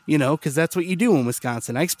 you know, because that's what you do in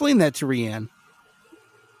Wisconsin. I explained that to Rianne.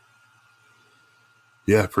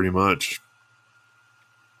 Yeah, pretty much.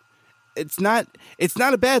 It's not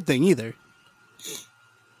a bad thing either.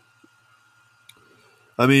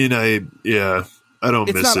 I mean, I don't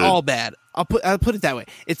miss it. It's not all bad. I'll put it that way.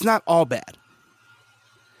 It's not all bad.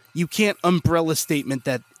 You can't umbrella statement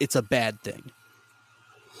that it's a bad thing.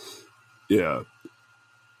 Yeah.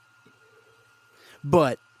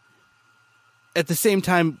 But at the same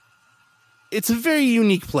time, it's a very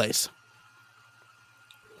unique place.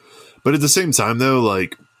 But at the same time, though,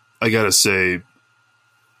 like, I gotta say,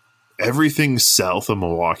 everything south of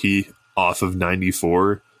Milwaukee off of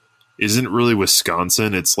 94 isn't really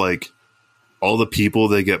Wisconsin. It's like all the people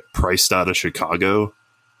that get priced out of Chicago,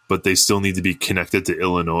 but they still need to be connected to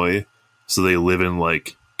Illinois. So they live in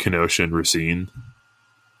like Kenosha and Racine.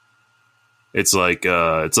 It's like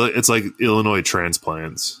it's like Illinois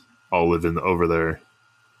transplants all living over there.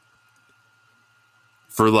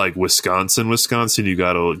 For like Wisconsin, you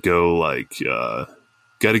gotta go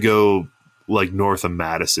like north of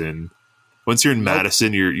Madison. Once you're in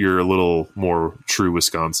Madison, you're a little more true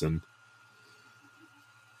Wisconsin.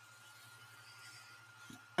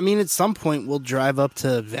 I mean, at some point we'll drive up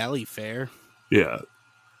to Valley Fair. Yeah.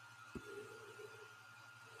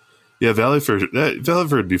 Yeah, Valley Fair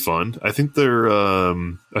would be fun. I think they're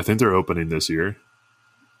opening this year.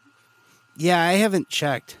 Yeah, I haven't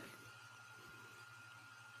checked.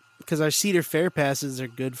 Because our Cedar Fair passes are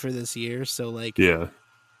good for this year, so like yeah.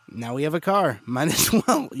 Now we have a car. Might as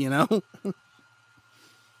well, you know?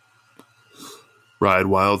 Ride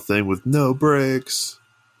wild thing with no brakes.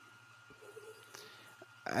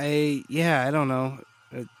 I don't know.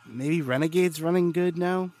 Maybe Renegade's running good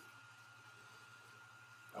now?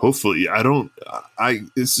 Hopefully.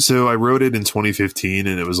 So I wrote it in 2015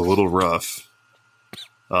 and it was a little rough.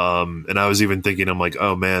 And I was even thinking, I'm like,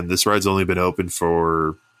 oh man, this ride's only been open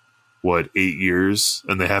for 8 years,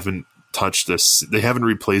 and they haven't touched this. They haven't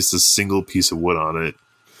replaced a single piece of wood on it.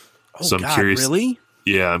 Oh, so I'm curious. Really?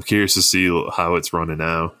 Yeah, I'm curious to see how it's running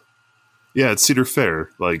now. Yeah, it's Cedar Fair,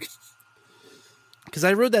 like. Because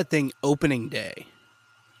I rode that thing opening day,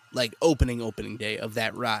 like opening day of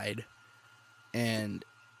that ride, and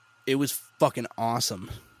it was fucking awesome.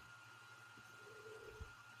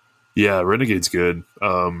 Yeah, Renegade's good.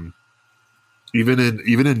 Even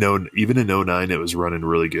in 09, it was running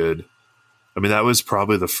really good. I mean, that was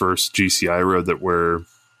probably the first GCI road where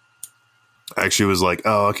I actually was like,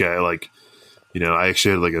 oh, okay, like, you know, I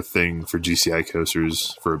actually had like a thing for GCI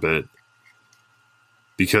coasters for a bit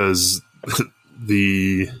because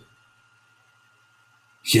the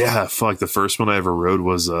first one I ever rode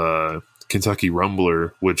was Kentucky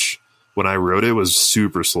Rumbler, which when I rode it was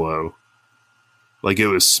super slow. Like, it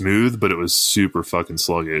was smooth, but it was super fucking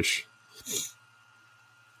sluggish.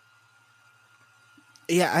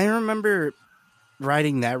 Yeah, I remember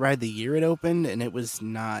riding that ride the year it opened, and it was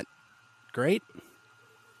not great.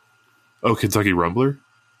 Oh, Kentucky Rumbler?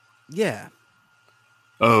 Yeah.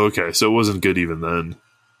 Oh, okay. So it wasn't good even then.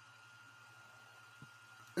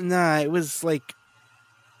 Nah, it was like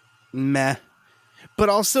meh. But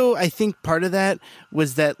also, I think part of that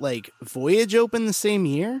was that like Voyage opened the same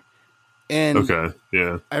year. And okay,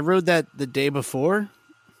 yeah. I rode that the day before.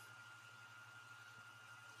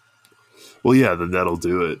 Well, yeah, then that'll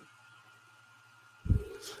do it.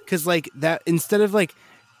 Because like that, instead of like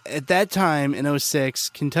at that time in 06,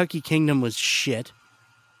 Kentucky Kingdom was shit.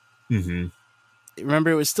 Mm-hmm.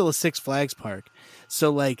 Remember, it was still a Six Flags park. So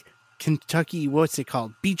like Kentucky, what's it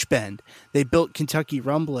called? Beach Bend. They built Kentucky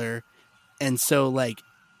Rumbler, and so like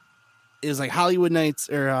it was like Hollywood Nights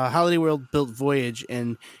or Holiday World built Voyage,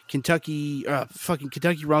 and Kentucky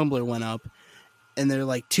Rumbler went up, and they're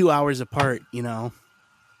like 2 hours apart, you know.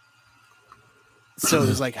 So it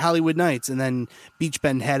was like Hollywood Nights, and then Beach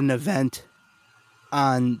Bend had an event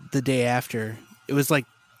on the day after. It was like,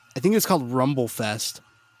 I think it was called Rumble Fest.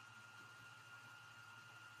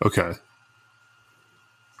 Okay.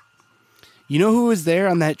 You know who was there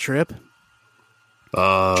on that trip?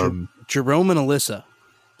 Jerome and Alyssa.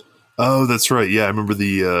 Oh, that's right. Yeah, I remember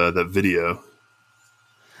the that video.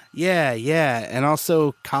 Yeah, and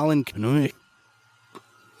also Colin Canoe.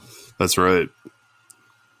 That's right.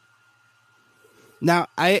 Now,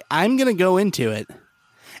 I'm going to go into it.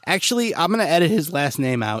 Actually, I'm going to edit his last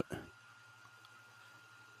name out.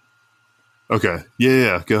 Okay.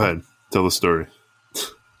 Yeah. Go ahead. Tell the story.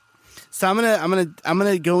 So I'm going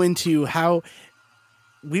to go into how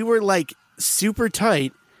we were like super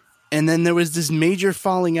tight, and then there was this major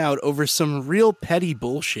falling out over some real petty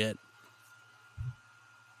bullshit.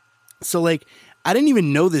 So like I didn't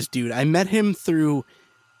even know this dude. I met him through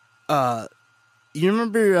you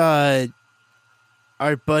remember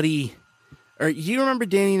our buddy, or you remember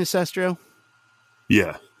Danny Nacestro?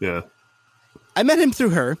 Yeah. I met him through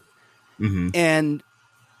her, Mm-hmm. and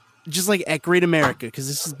just like at Great America, because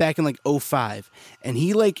this is back in like 05, and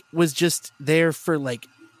he like was just there for like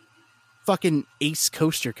fucking Ace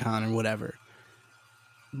Coaster Con or whatever.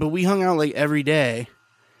 But we hung out like every day,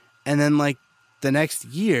 and then like the next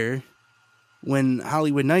year when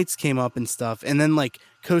Hollywood Nights came up and stuff, and then like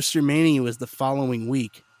Coaster Mania was the following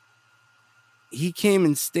week, he came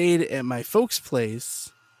and stayed at my folks'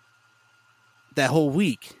 place that whole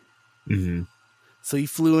week. Mm-hmm. So he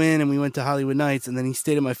flew in and we went to Hollywood Nights, and then he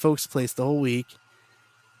stayed at my folks' place the whole week.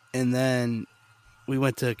 And then we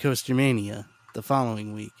went to Coaster Mania the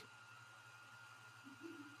following week.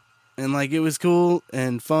 And like, it was cool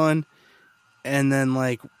and fun. And then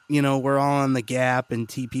like, you know, we're all on the Gap and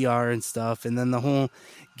TPR and stuff. And then the whole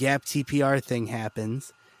Gap TPR thing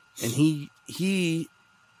happens. And he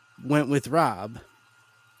went with Rob.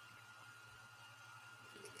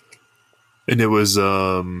 And it was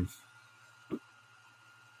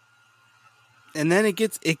and then it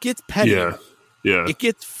gets pettier. Yeah. It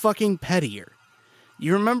gets fucking pettier.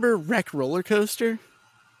 You remember Wreck Roller Coaster?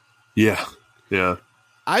 Yeah.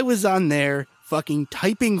 I was on there fucking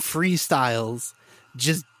typing freestyles,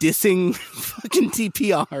 just dissing fucking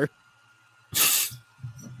TPR.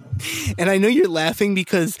 And I know you're laughing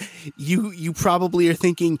because you probably are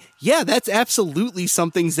thinking, yeah, that's absolutely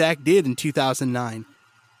something Zach did in 2009.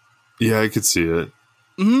 Yeah, I could see it.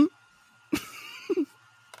 Mm-hmm.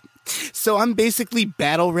 So I'm basically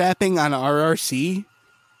battle rapping on RRC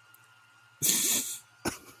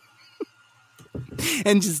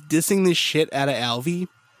and just dissing the shit out of Alvy.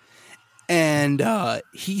 And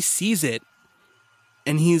he sees it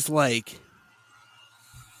and he's like,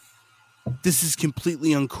 this is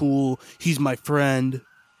completely uncool. He's my friend.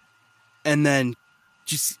 And then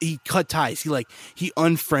just he cut ties. He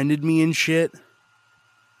unfriended me and shit.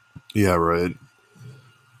 Yeah, right.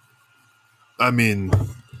 I mean,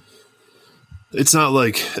 it's not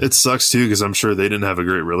like it sucks too, because I'm sure they didn't have a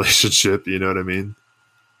great relationship. You know what I mean?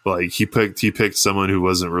 Like he picked someone who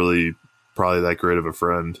wasn't really probably that great of a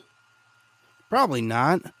friend. Probably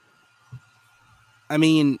not. I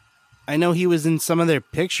mean, I know he was in some of their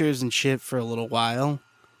pictures and shit for a little while.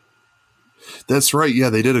 That's right. Yeah,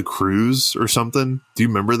 they did a cruise or something. Do you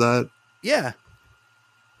remember that? Yeah.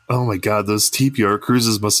 Oh my god, those TPR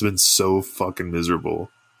cruises must have been so fucking miserable.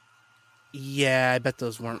 Yeah, I bet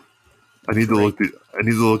those weren't. I need to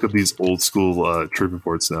look up these old school trip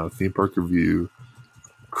reports now. Theme Park Review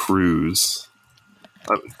cruise.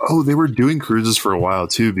 They were doing cruises for a while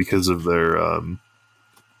too because of their.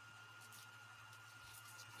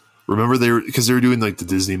 Remember they were doing like the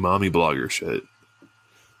Disney mommy blogger shit.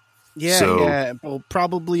 Yeah, yeah. Well,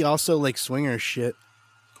 probably also like swinger shit.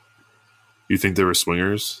 You think they were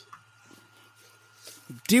swingers?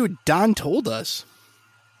 Dude, Don told us.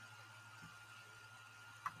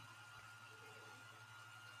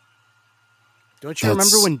 Don't you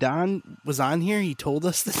remember when Don was on here? He told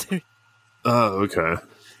us that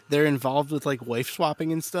they're involved with like wife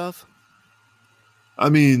swapping and stuff. I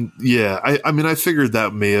mean, yeah. I figured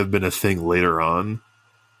that may have been a thing later on,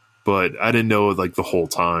 but I didn't know like the whole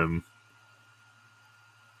time.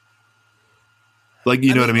 Like,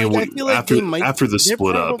 you know what I mean? Like, I feel like after they might, after the they're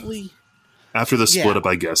split probably, up, after the split Yeah. up,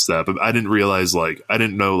 I guess that, but I didn't realize, like, I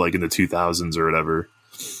didn't know, like, in the 2000s or whatever.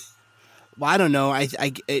 Well, I don't know.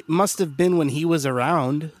 It must have been when he was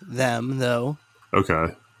around them, though.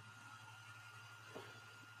 Okay.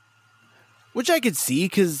 Which I could see,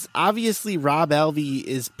 because obviously Rob Alvey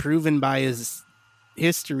is proven by his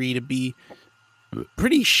history to be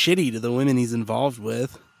pretty shitty to the women he's involved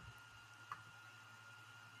with.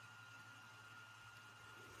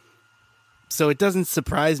 So it doesn't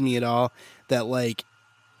surprise me at all that, like,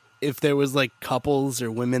 if there was, like, couples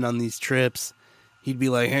or women on these trips, he'd be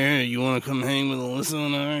like, hey, you want to come hang with Alyssa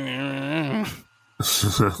and I?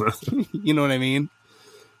 You know what I mean?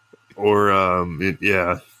 Or,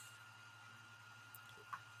 yeah.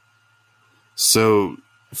 So,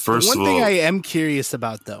 first of all... One thing I am curious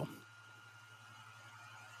about, though.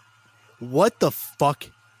 What the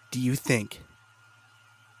fuck do you think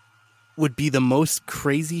would be the most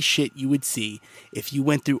crazy shit you would see if you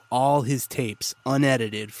went through all his tapes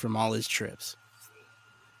unedited from all his trips?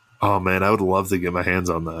 Oh, man, I would love to get my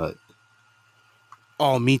hands on that.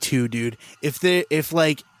 Oh, me too, dude. If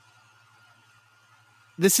like,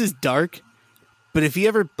 this is dark, but if he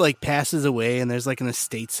ever, like, passes away and there's, like, an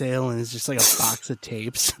estate sale and it's just, like, a box of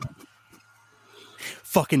tapes,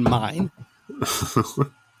 fucking mine.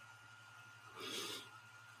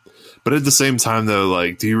 But at the same time, though,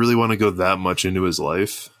 like, do you really want to go that much into his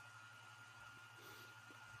life?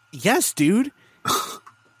 Yes, dude.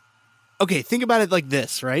 Okay, think about it like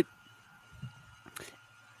this, right?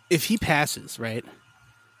 If he passes, right?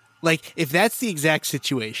 Like, if that's the exact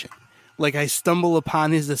situation, like, I stumble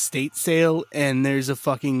upon his estate sale and there's a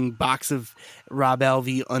fucking box of Rob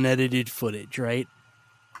Alvey unedited footage, right?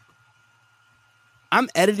 I'm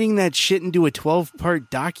editing that shit into a 12-part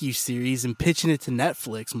docuseries and pitching it to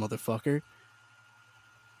Netflix, motherfucker.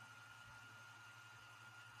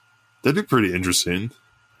 That'd be pretty interesting.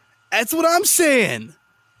 That's what I'm saying.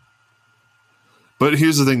 But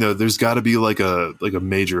here's the thing, though. There's got to be, like a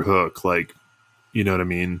major hook. Like, you know what I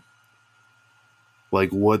mean?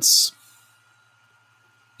 Like, what's...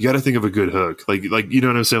 You got to think of a good hook. Like, you know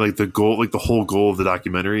what I'm saying? Like, the goal, like, the whole goal of the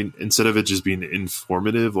documentary, instead of it just being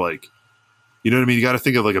informative, like... You know what I mean? You got to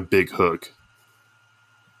think of, like, a big hook.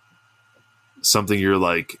 Something you're,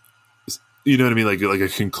 like... You know what I mean? Like a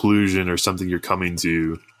conclusion or something you're coming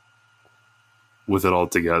to with it all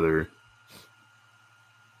together.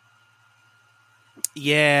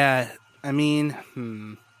 Yeah, I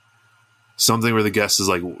mean... Something where the guest is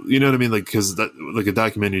like... You know what I mean? Like, because that, like, a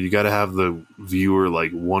documentary, you got to have the viewer,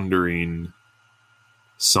 like, wondering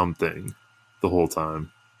something the whole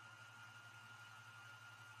time.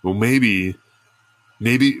 Well, maybe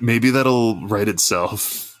that'll write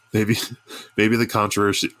itself. Maybe the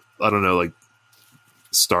controversy, I don't know, like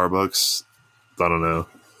Starbucks, I don't know.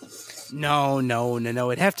 No.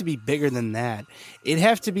 It'd have to be bigger than that. It'd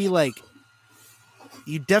have to be like,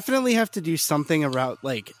 you definitely have to do something about,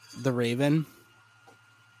 like, the Raven,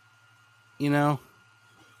 you know,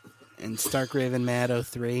 and Stark Raven Mad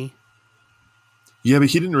 03. Yeah, but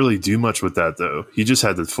he didn't really do much with that, though. He just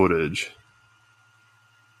had the footage.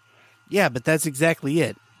 Yeah, but that's exactly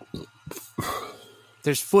it.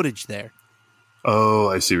 There's footage there. Oh,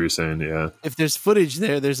 I see what you're saying, yeah. If there's footage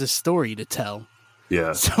there, there's a story to tell.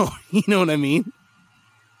 Yeah. So, you know what I mean?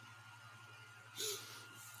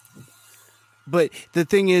 But the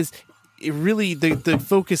thing is, it really, the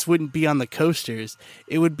focus wouldn't be on the coasters.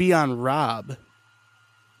 It would be on Rob.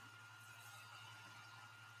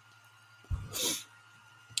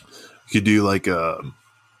 You could do, like,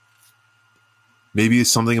 maybe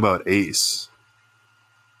something about Ace.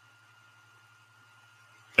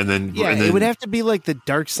 And then it would have to be like the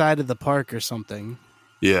dark side of the park or something.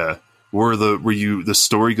 Yeah, where the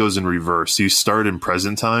story goes in reverse. So you start in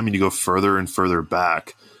present time and you go further and further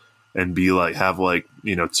back, and be like, have, like,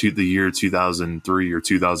 you know, the year 2003 or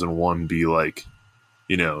 2001 be like,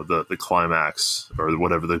 you know, the climax or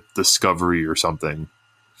whatever, the discovery or something.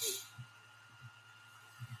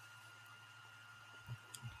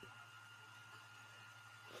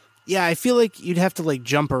 Yeah, I feel like you'd have to, like,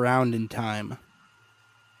 jump around in time.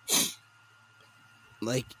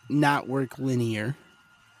 Like, not work linear.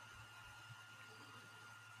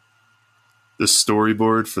 The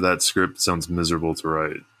storyboard for that script sounds miserable to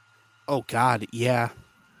write. Oh, God, yeah.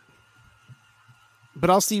 But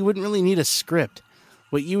also, you wouldn't really need a script.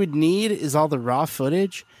 What you would need is all the raw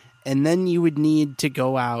footage, and then you would need to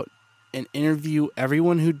go out and interview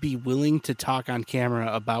everyone who'd be willing to talk on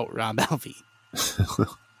camera about Rob Alvey.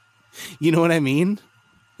 You know what I mean?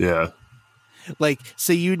 Yeah. Like,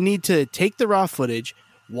 so you'd need to take the raw footage,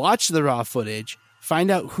 watch the raw footage, find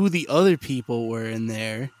out who the other people were in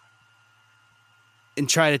there, and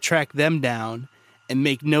try to track them down and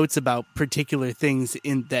make notes about particular things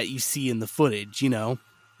in that you see in the footage, you know?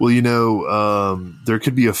 Well, you know, there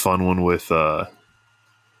could be a fun one with, I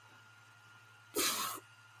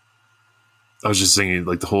was just thinking,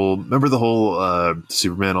 like, remember the whole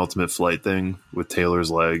Superman Ultimate Flight thing with Taylor's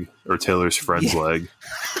leg, or Taylor's friend's leg?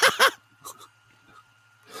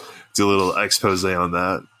 Do a little expose on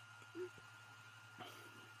that.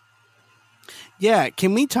 Yeah,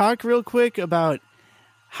 can we talk real quick about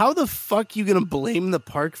how the fuck you gonna blame the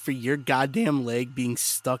park for your goddamn leg being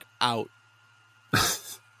stuck out?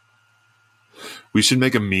 We should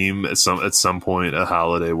make a meme at some point at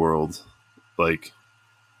Holiday World. Like,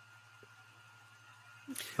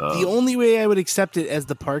 the only way I would accept it as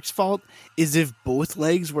the park's fault is if both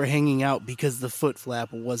legs were hanging out because the foot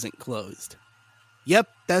flap wasn't closed. Yep,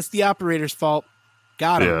 that's the operator's fault.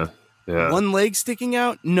 Got him. Yeah. One leg sticking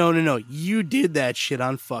out? No. You did that shit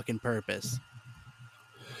on fucking purpose.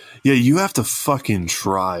 Yeah, you have to fucking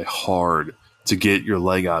try hard to get your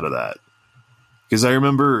leg out of that. Because I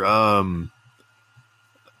remember, I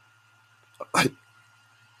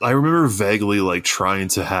remember vaguely like trying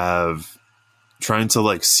to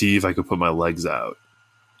like see if I could put my legs out.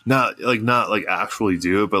 Not like actually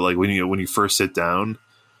do it, but like when you first sit down.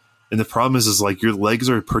 And the problem is like your legs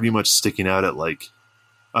are pretty much sticking out at like,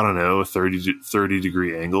 I don't know, a 30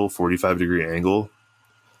 degree angle, 45 degree angle.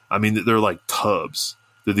 I mean, they're like tubs.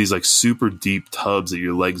 They're these like super deep tubs that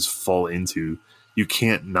your legs fall into. You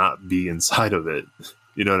can't not be inside of it.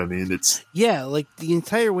 You know what I mean? Yeah, like the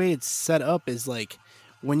entire way it's set up is like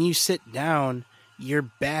when you sit down, your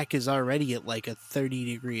back is already at like a 30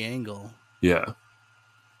 degree angle. Yeah.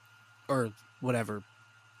 Or whatever.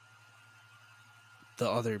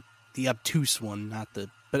 The obtuse one,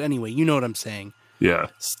 but anyway, you know what I'm saying. Yeah.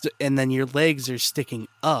 And then your legs are sticking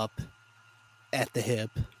up at the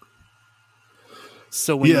hip.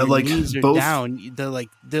 So when your knees are down,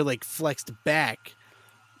 they're like flexed back,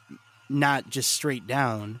 not just straight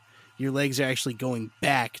down. Your legs are actually going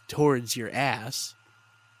back towards your ass.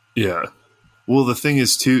 Yeah. Well, the thing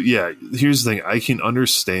is too, here's the thing. I can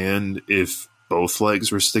understand if both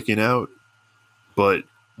legs were sticking out, but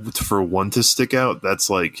for one to stick out, that's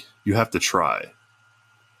like, you have to try.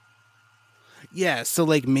 Yeah, so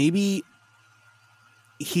like maybe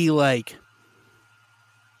he like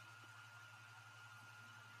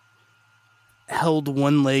held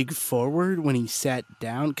one leg forward when he sat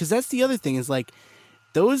down, because that's the other thing is like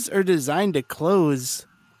those are designed to close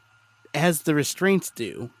as the restraints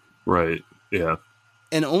do. Right. Yeah.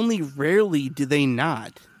 And only rarely do they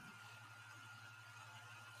not.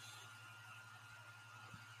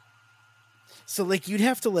 So like you'd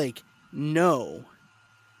have to like know.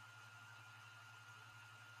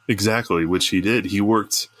 Exactly, which he did. He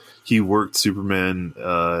worked Superman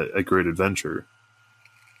a Great Adventure.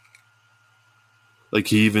 Like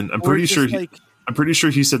I'm pretty sure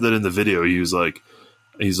he said that in the video. He's like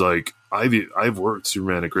I've worked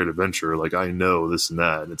Superman a Great Adventure. Like I know this and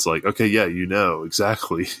that. And it's like, okay, yeah, you know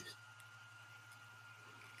exactly.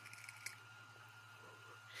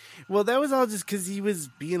 Well, that was all just because he was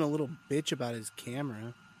being a little bitch about his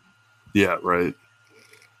camera. Yeah, right.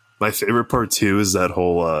 My favorite part too is that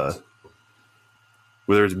whole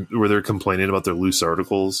where they're complaining about their loose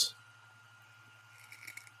articles.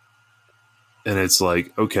 And it's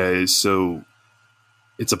like, okay, so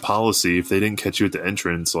it's a policy. If they didn't catch you at the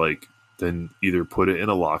entrance, like, then either put it in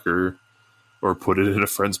a locker or put it in a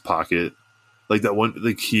friend's pocket. Like that one,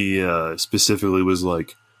 like he specifically was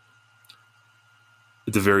like,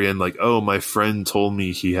 at the very end, like, oh, my friend told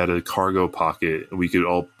me he had a cargo pocket and we could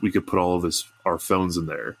put all of our phones in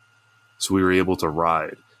there. So we were able to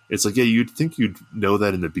ride. It's like, yeah, you'd think you'd know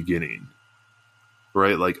that in the beginning.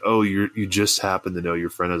 Right? Like, oh, you just happen to know your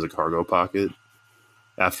friend has a cargo pocket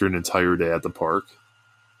after an entire day at the park.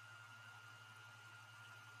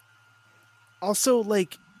 Also,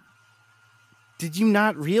 like, did you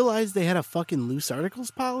not realize they had a fucking loose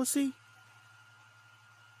articles policy?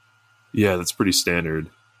 Yeah, that's pretty standard.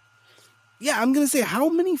 Yeah, I'm going to say, how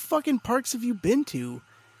many fucking parks have you been to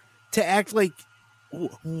act like,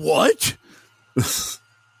 what?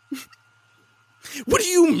 What do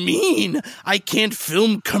you mean? I can't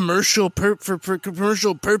film commercial for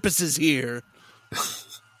commercial purposes here.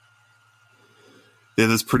 Yeah,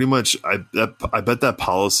 that's pretty much. I bet that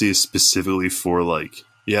policy is specifically for like,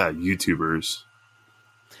 yeah, YouTubers.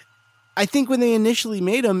 I think when they initially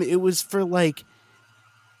made them, it was for like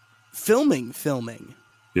filming.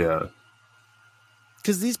 Yeah,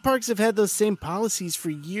 because these parks have had those same policies for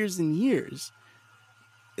years and years.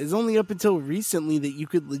 It's only up until recently that you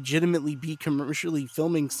could legitimately be commercially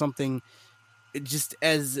filming something just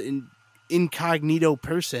as an incognito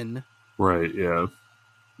person. Right, yeah.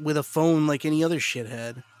 With a phone like any other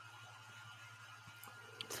shithead.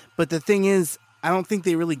 But the thing is, I don't think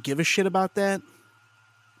they really give a shit about that.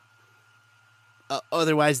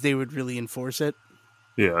 Otherwise, they would really enforce it.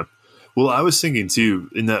 Yeah. Well, I was thinking too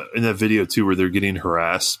in that video too where they're getting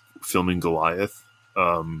harassed filming Goliath.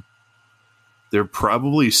 They're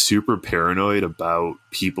probably super paranoid about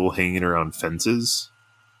people hanging around fences.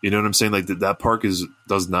 You know what I'm saying? Like that park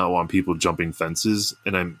does not want people jumping fences,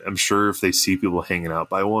 and I'm sure if they see people hanging out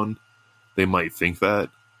by one, they might think that.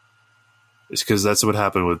 It's because that's what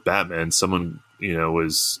happened with Batman. Someone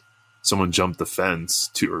jumped the fence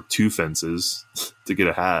two fences to get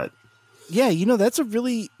a hat. Yeah, that's a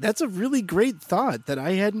really great thought that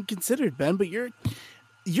I hadn't considered, Ben. But you're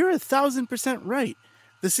 1,000% right.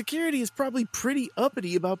 The security is probably pretty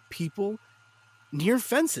uppity about people near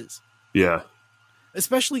fences. Yeah.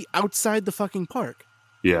 Especially outside the fucking park.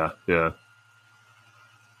 Yeah, yeah.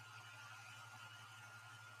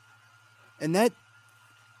 And that,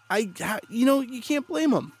 you can't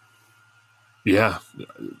blame them. Yeah.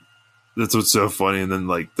 That's what's so funny. And then,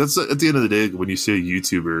 like, that's at the end of the day, when you see a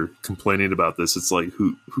YouTuber complaining about this, it's like,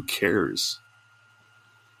 who cares?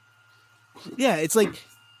 Yeah, it's like,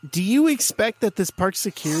 do you expect that this park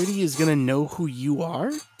security is going to know who you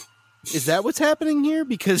are? Is that what's happening here?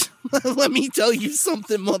 Because let me tell you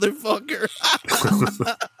something, motherfucker.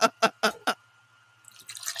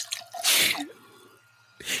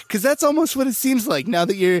 Because that's almost what it seems like now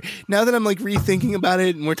that I'm like rethinking about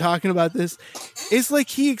it and we're talking about this. It's like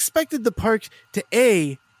he expected the park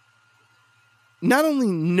to not only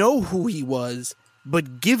know who he was,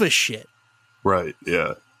 but give a shit. Right,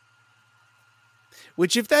 yeah.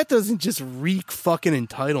 Which if that doesn't just reek fucking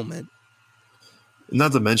entitlement.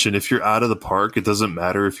 Not to mention, if you're out of the park, it doesn't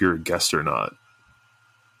matter if you're a guest or not.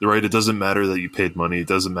 Right? It doesn't matter that you paid money. It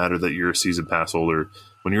doesn't matter that you're a season pass holder.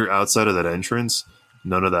 When you're outside of that entrance,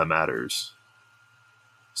 none of that matters.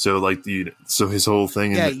 So, so his whole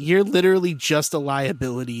thing... Yeah, you're literally just a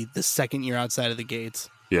liability the second you're outside of the gates.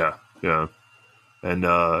 Yeah, yeah. And,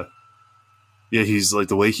 he's like,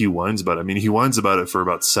 the way he whines about it. I mean, he whines about it for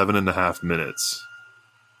about 7.5 minutes.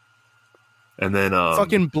 And then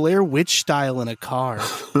fucking Blair Witch style in a car.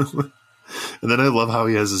 And then I love how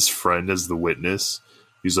he has his friend as the witness.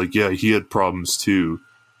 He's like, yeah, he had problems too.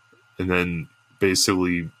 And then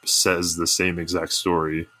basically says the same exact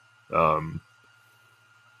story. Well,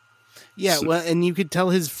 and you could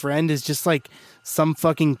tell his friend is just like some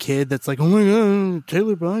fucking kid that's like, oh my God,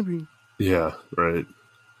 Taylor Bybee. Yeah, right.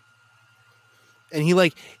 And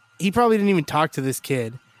he probably didn't even talk to this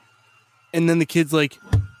kid. And then the kid's like,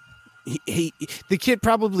 the kid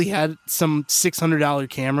probably had some $600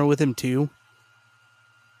 camera with him too.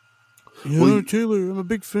 Taylor, I'm a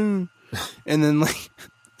big fan. And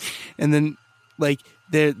then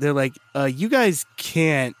they're like, you guys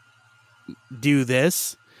can't do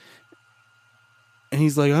this. And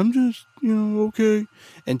he's like, I'm just, okay.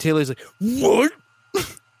 And Taylor's like, what?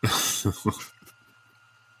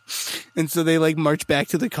 And so they like march back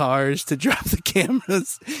to the cars to drop the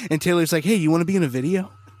cameras. And Taylor's like, hey, you want to be in a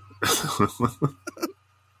video?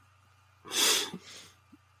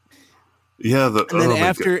 Yeah, and then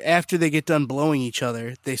after they get done blowing each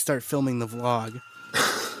other, they start filming the vlog.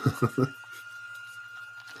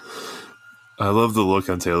 I love the look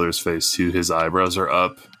on Taylor's face too. His eyebrows are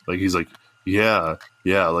up, like he's like, yeah,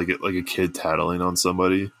 like a kid tattling on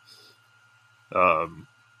somebody.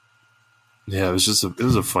 Yeah, it was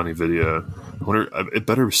a funny video. I wonder, it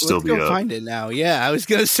better still Let's be go up. Find it now. Yeah, I was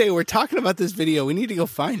gonna say we're talking about this video. We need to go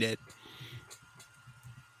find it.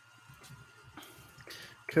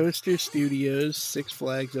 Coaster Studios, Six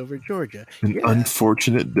Flags Over Georgia. An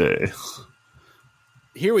unfortunate day.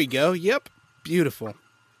 Here we go. Yep, beautiful.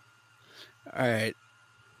 All right.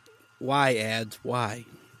 Why ads? Why?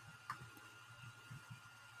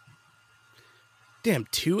 Damn,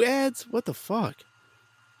 2 ads? What the fuck?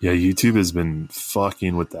 Yeah, YouTube has been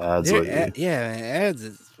fucking with the ads lately. Ads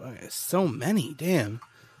is so many. Damn.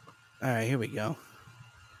 All right, here we go.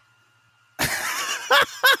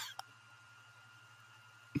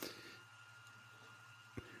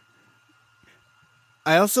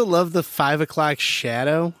 I also love the 5 o'clock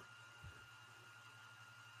shadow.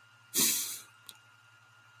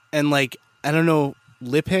 And like, I don't know,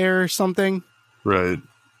 lip hair or something. Right.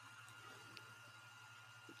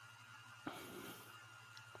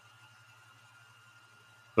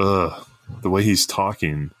 The way he's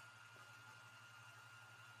talking.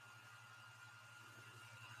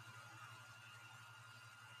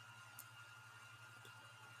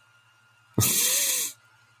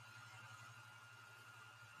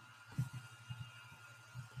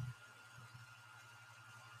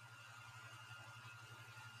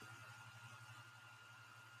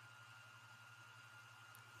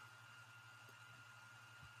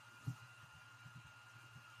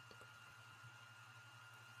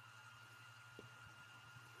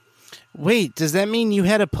 Wait, does that mean you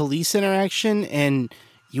had a police interaction and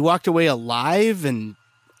you walked away alive and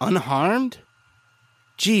unharmed?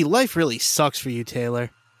 Gee, life really sucks for you,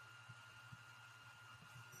 Taylor.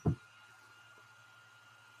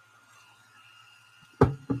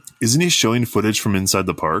 Isn't he showing footage from inside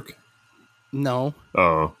the park? No.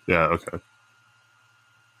 Oh, yeah, okay.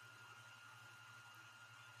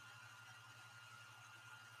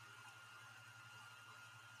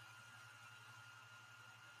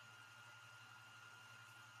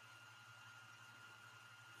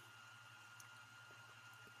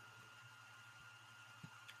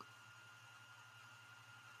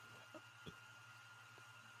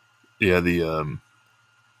 Yeah,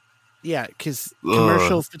 Yeah, because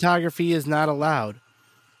commercial photography is not allowed.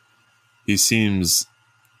 he just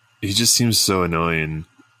seems so annoying.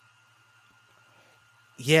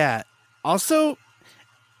 Yeah. Also,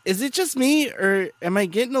 is it just me or am I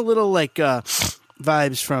getting a little like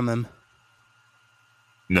vibes from him?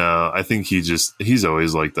 No, I think he's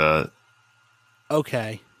always like that.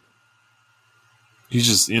 Okay. He's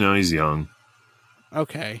just, he's young.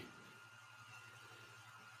 Okay.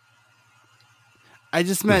 I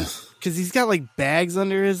just meant because he's got like bags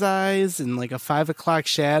under his eyes and like a 5 o'clock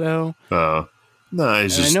shadow. No,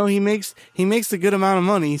 it's And just. I know he makes a good amount of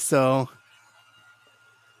money, so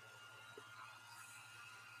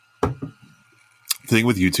The thing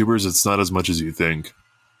with YouTubers, it's not as much as you think.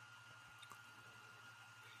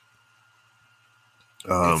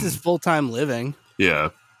 it's his full-time living.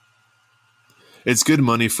 Yeah. It's good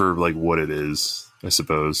money for like what it is, I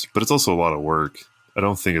suppose, but it's also a lot of work. I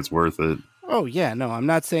don't think it's worth it. Oh yeah, no, I'm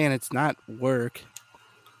not saying it's not work.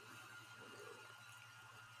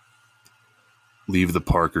 Leave the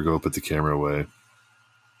park or go put the camera away.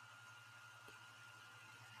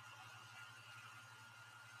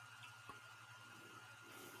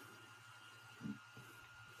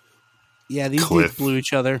 Yeah, these Cliff. dudes blew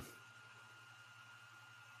each other.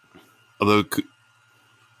 Although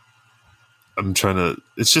I'm trying to,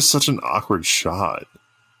 it's just such an awkward shot.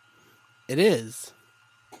 It is.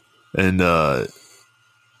 And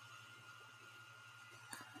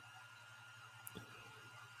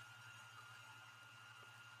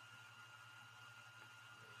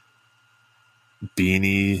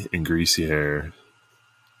beanie and greasy hair.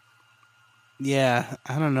 Yeah,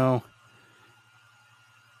 I don't know.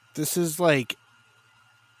 This is like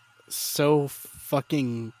so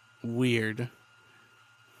fucking weird.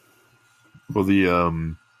 Well,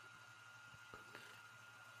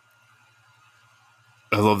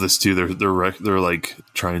 I love this too. They're like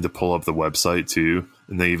trying to pull up the website too,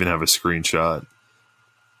 and they even have a screenshot.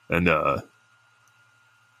 And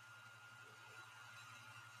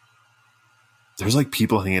there's like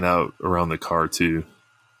people hanging out around the car too.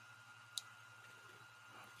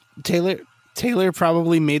 Taylor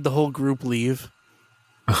probably made the whole group leave.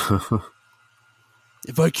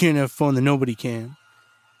 If I can't have fun, then nobody can.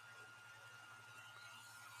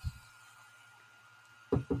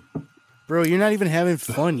 Bro, you're not even having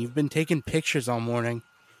fun. You've been taking pictures all morning.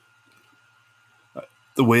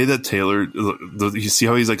 The way that Taylor, you see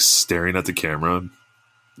how he's like staring at the camera?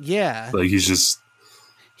 Yeah. Like he's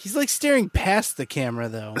like staring past the camera,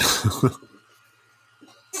 though.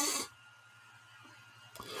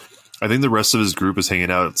 I think the rest of his group is hanging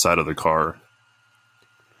out outside of the car.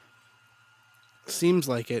 Seems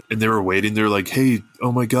like it. And they were waiting. They're like, hey,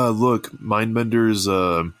 oh my God, look, Mindbender's,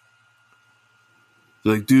 they're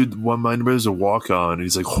like, dude, one Mindbender's a walk-on. And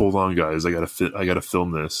he's like, hold on, guys, I gotta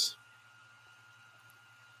film this.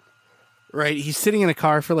 Right, he's sitting in a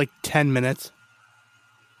car for like 10 minutes.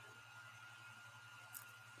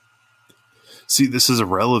 See, this is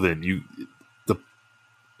irrelevant.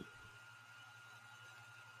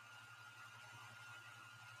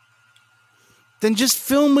 Then just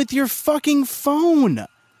film with your fucking phone.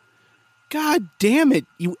 God damn it,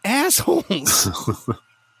 you assholes.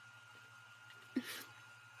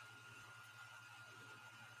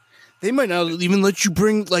 They might not even let you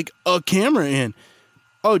bring like a camera in.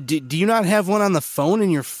 Oh, do you not have one on the phone in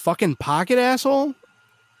your fucking pocket, asshole?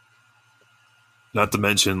 Not to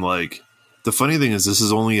mention, like, the funny thing is this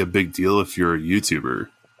is only a big deal if you're a YouTuber.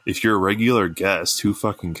 If you're a regular guest, who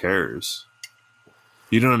fucking cares?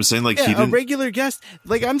 You know what I'm saying? Like, yeah, a regular guest,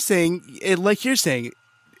 like I'm saying, like you're saying,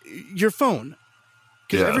 your phone.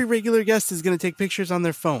 Because every regular guest is going to take pictures on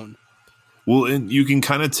their phone. Well, and you can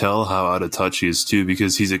kind of tell how out of touch he is, too,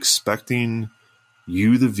 because he's expecting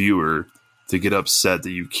you, the viewer, to get upset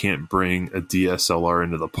that you can't bring a DSLR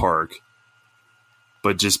into the park.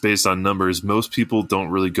 But just based on numbers, most people don't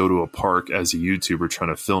really go to a park as a YouTuber trying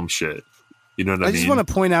to film shit. You know what I mean? I just want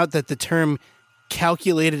to point out that the term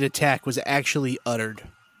calculated attack was actually uttered.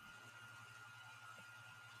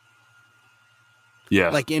 Yeah.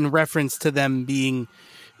 Like in reference to them being,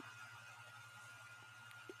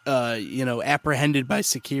 apprehended by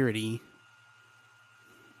security.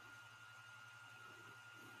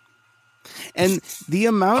 And the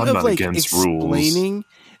amount I'm of not like against rules.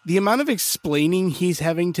 the amount of explaining he's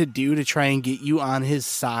having to do to try and get you on his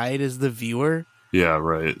side as the viewer Yeah,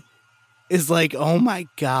 right. is like, oh my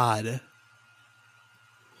God.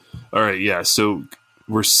 All right, yeah. So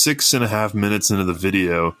we're 6.5 minutes into the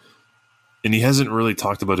video, and he hasn't really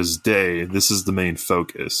talked about his day. This is the main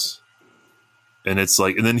focus. And it's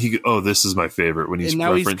like, and then this is my favorite when he's And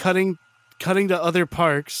now he's cutting to other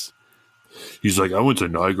parks. He's like, I went to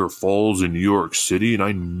Niagara Falls in New York City, and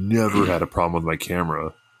I never had a problem with my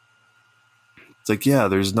camera. It's like, yeah,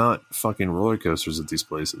 there's not fucking roller coasters at these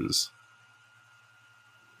places.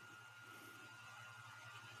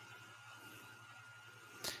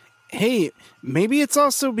 Hey, maybe it's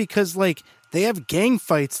also because like they have gang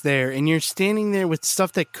fights there and you're standing there with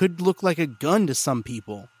stuff that could look like a gun to some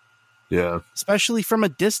people. Yeah. Especially from a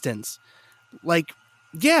distance. Like,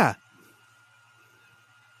 yeah.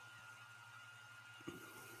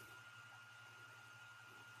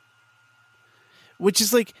 Which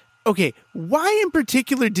is like, okay, why in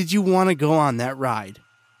particular did you want to go on that ride?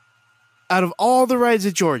 Out of all the rides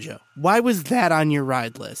at Georgia, why was that on your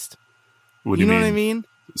ride list? What do you know mean? What I mean?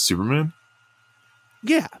 Superman?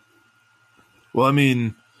 Yeah. Well, I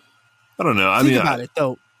mean, I don't know. Think about it,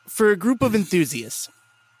 though. For a group of enthusiasts,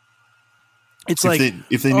 it's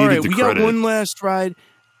if they all needed right, the we credit, got one last ride.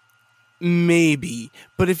 Maybe.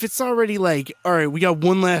 But if it's already like, all right, we got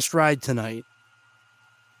one last ride tonight.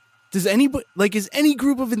 Does anybody, like, is any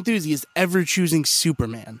group of enthusiasts ever choosing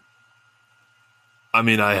Superman? I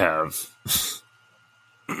mean, I have.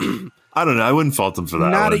 I don't know. I wouldn't fault them for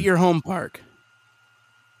that. Not at your home park.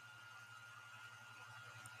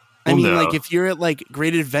 Well, I mean, no. like, if you're at, like,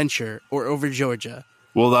 Great Adventure or Over Georgia.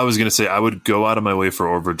 Well, I was going to say, I would go out of my way for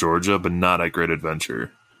Over Georgia, but not at Great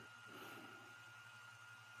Adventure.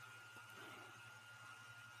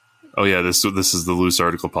 Oh, yeah, this is the loose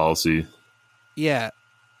article policy. Yeah.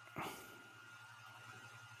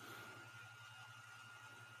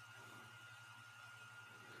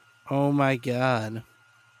 Oh, my God.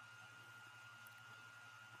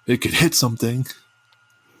 It could hit something.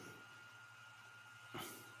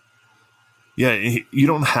 Yeah, you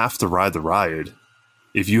don't have to ride the ride.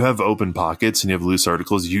 If you have open pockets and you have loose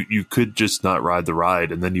articles, you could just not ride the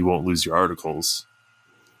ride, and then you won't lose your articles.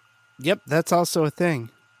 Yep, that's also a thing.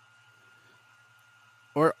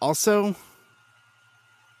 Or also...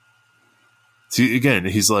 See, again,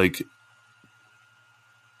 he's like...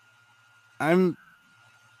 I'm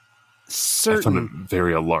certain... I found it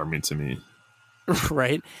very alarming to me.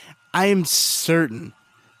 Right? I am certain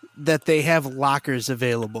that they have lockers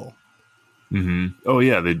available. Mm-hmm. Oh,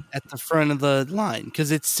 yeah. At the front of the line,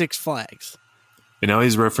 because it's Six Flags. And now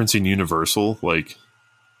he's referencing Universal, like...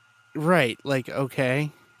 Right, like,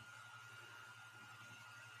 okay.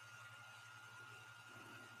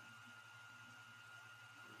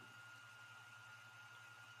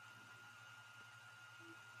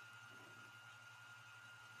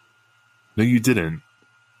 No, you didn't.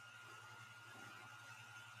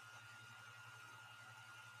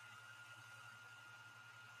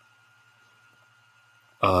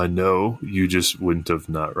 No, you just wouldn't have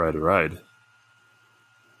not ride a ride.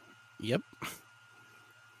 Yep.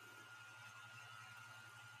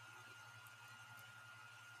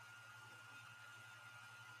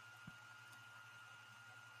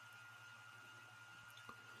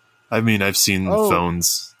 I mean, I've seen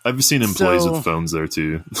phones. I've seen employees with phones there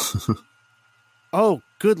too. Oh,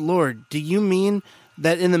 good Lord. Do you mean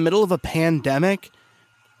that in the middle of a pandemic,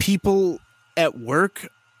 people at work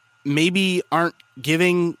maybe aren't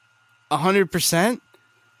giving 100%?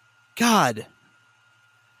 God.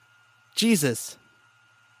 Jesus.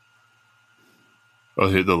 Oh,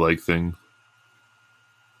 hit the like thing.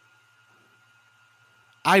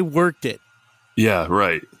 I worked it. Yeah,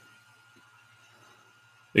 right.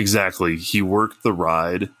 Exactly. He worked the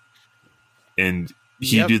ride, and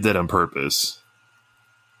he did that on purpose.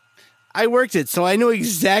 I worked it, so I know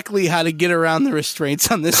exactly how to get around the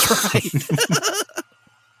restraints on this ride.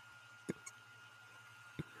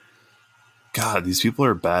 God, these people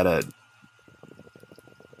are bad at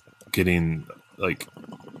getting, like,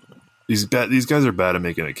 these guys are bad at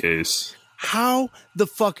making a case. How the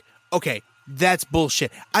fuck? Okay, that's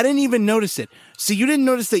bullshit. I didn't even notice it. So you didn't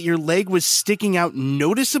notice that your leg was sticking out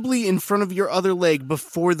noticeably in front of your other leg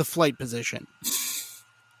before the flight position.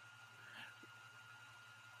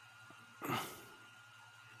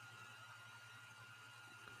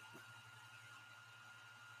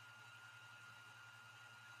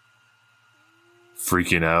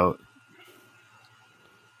 freaking out.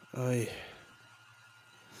 Oy.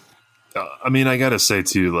 I mean, I gotta say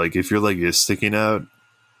too, like if your leg is sticking out,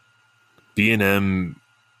 B&M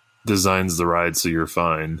designs the ride so you're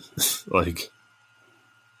fine. Like,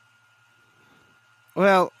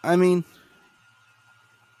 Well, I mean,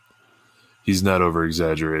 he's not over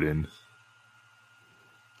exaggerating.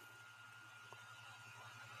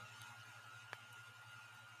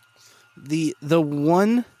 the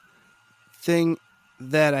one thing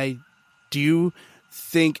that I do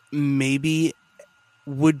think maybe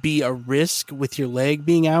would be a risk with your leg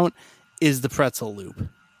being out is the pretzel loop.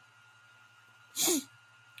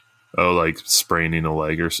 Oh, like spraining a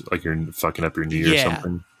leg or like you're fucking up your knee or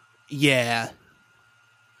something. Yeah.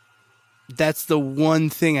 That's the one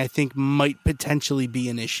thing I think might potentially be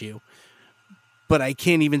an issue. But I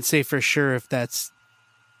can't even say for sure if that's...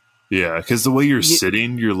 Yeah, because the way you're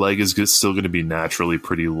sitting, your leg is still going to be naturally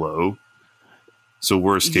pretty low. So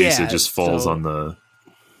worst case, it just falls on the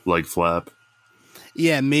leg flap.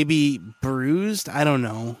 Yeah, maybe bruised. I don't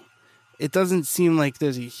know. It doesn't seem like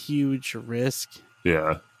there's a huge risk.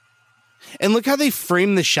 Yeah. And look how they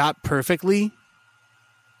frame the shot perfectly.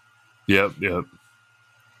 Yep.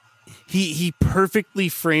 He perfectly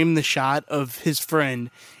framed the shot of his friend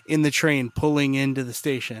in the train pulling into the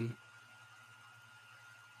station.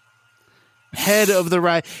 Head of the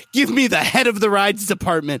ride. Give me the head of the rides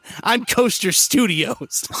department. I'm Coaster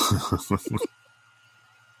Studios.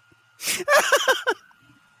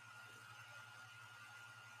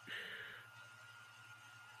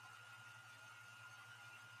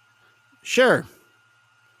 Sure.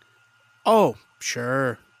 Oh,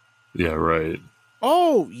 sure. Yeah, right.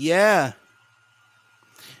 Oh, yeah.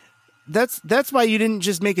 That's why you didn't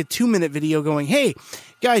just make a 2-minute video going, hey,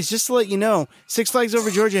 guys, just to let you know, Six Flags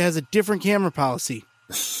Over Georgia has a different camera policy.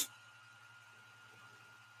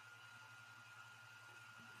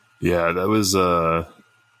 Yeah, that was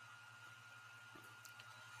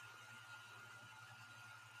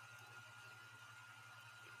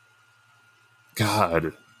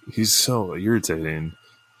God, he's so irritating.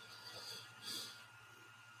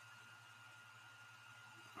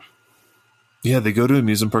 Yeah, they go to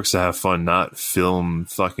amusement parks to have fun, not film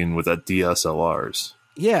fucking with that DSLRs.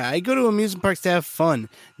 Yeah, I go to amusement parks to have fun,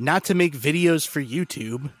 not to make videos for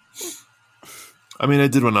YouTube. I mean, I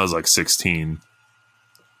did when I was like 16.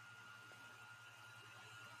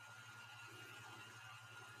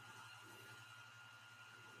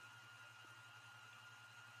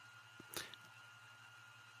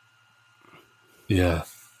 Yeah.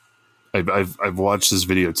 I've watched this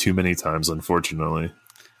video too many times, unfortunately.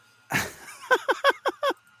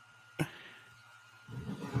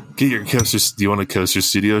 Get your Coaster. Do you want a Coaster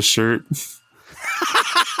Studios shirt?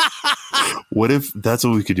 What if that's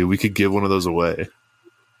what we could do? We could give one of those away.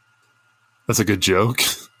 That's a good joke.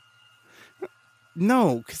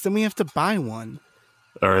 No, because then we have to buy one.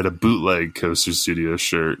 All right, a bootleg Coaster Studios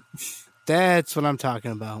shirt. That's what I'm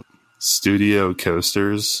talking about. Studio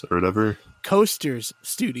Coasters or whatever. Coasters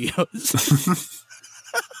Studios.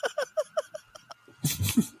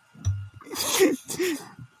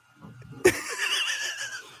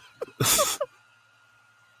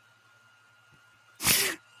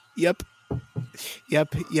 Yep.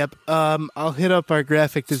 I'll hit up our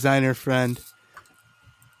graphic designer friend.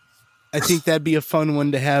 I think that'd be a fun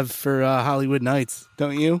one to have for Hollywood Nights,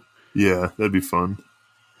 don't you? Yeah, that'd be fun.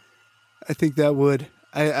 I think that would.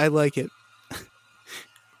 I like it.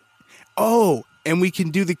 Oh, and we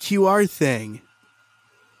can do the QR thing.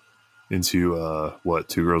 Into what?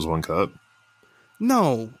 2 Girls, 1 Cup?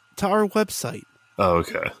 No, to our website. Oh,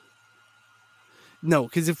 okay. No,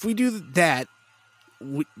 because if we do that,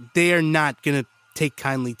 they are not going to take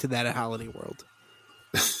kindly to that at Holiday World.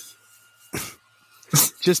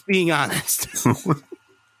 Just being honest.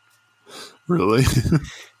 Really?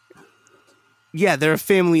 Yeah, they're a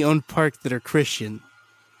family-owned park that are Christian.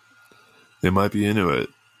 They might be into it.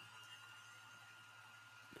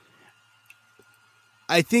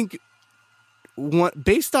 I think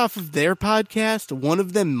based off of their podcast, one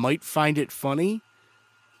of them might find it funny.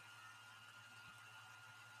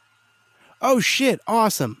 Oh, shit.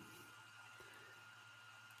 Awesome.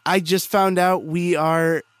 I just found out we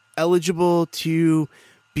are eligible to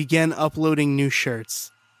begin uploading new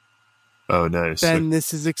shirts. Oh, nice. Ben,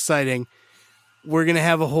 this is exciting. We're going to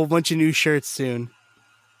have a whole bunch of new shirts soon.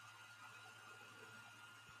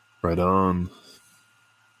 Right on.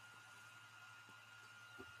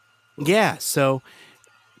 Yeah, so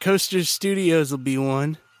Coaster Studios will be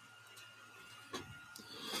one.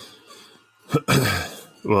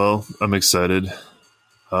 Well, I'm excited.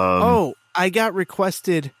 I got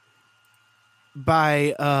requested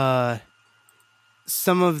by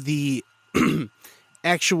some of the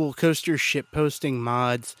actual coaster ship posting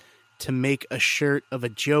mods to make a shirt of a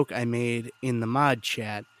joke I made in the mod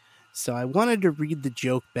chat. So I wanted to read the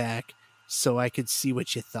joke back so I could see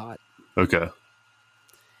what you thought. Okay.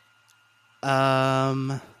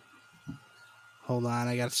 Hold on,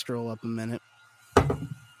 I gotta scroll up a minute.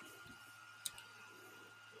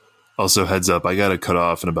 Also, heads up, I gotta cut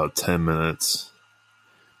off in about 10 minutes.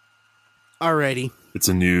 Alrighty. It's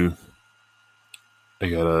a new. I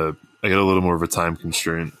got a little more of a time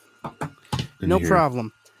constraint. No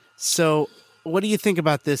problem. So, what do you think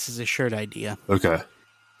about this as a shirt idea? Okay.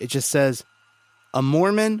 It just says, a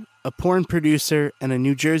Mormon, a porn producer, and a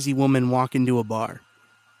New Jersey woman walk into a bar.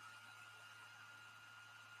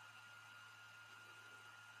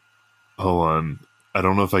 Hold on. I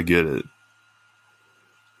don't know if I get it.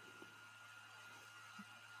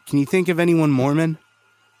 Can you think of anyone Mormon?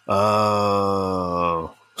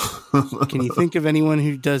 Oh. Can you think of anyone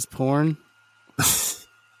who does porn?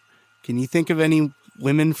 Can you think of any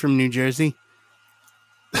women from New Jersey?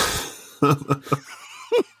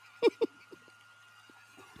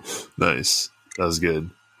 Nice. That was good.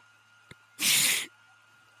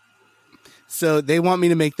 So they want me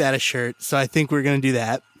to make that a shirt. So I think we're going to do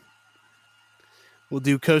that. We'll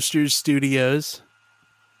do Coasters Studios.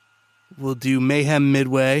 We'll do Mayhem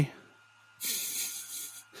Midway.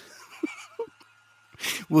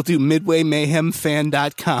 We'll do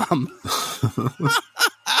MidwayMayhemFan.com.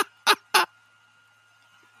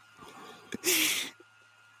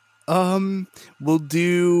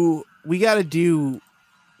 We got to do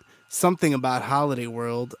something about Holiday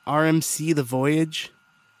World. RMC The Voyage.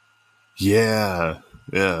 Yeah.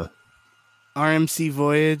 Yeah. RMC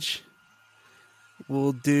Voyage.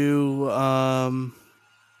 We'll do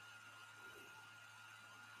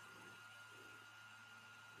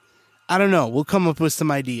I don't know. We'll come up with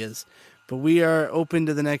some ideas. But we are open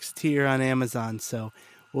to the next tier on Amazon, so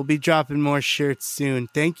we'll be dropping more shirts soon.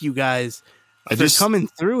 Thank you guys for coming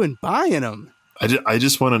through and buying them. I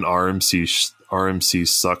just want an RMC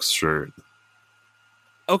sucks shirt.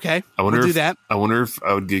 Okay, we'll do that. I wonder if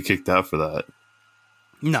I would get kicked out for that.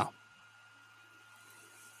 No.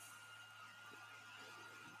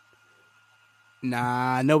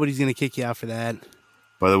 Nah, nobody's going to kick you out for that.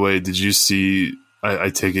 By the way, did you see...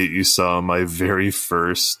 I take it you saw my very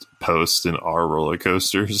first post in our roller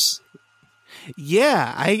coasters.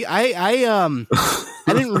 Yeah, I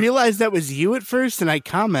didn't realize that was you at first, and I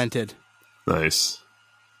commented. Nice.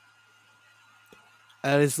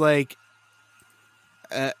 I was like,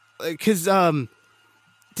 because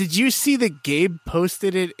did you see that Gabe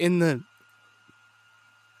posted it in the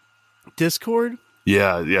Discord?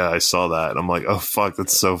 Yeah, I saw that. I'm like, oh fuck,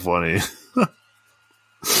 that's so funny.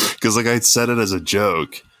 Because like I said it as a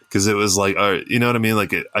joke, because it was like, all right, you know what I mean?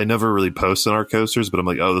 Like I never really post on our coasters, but I'm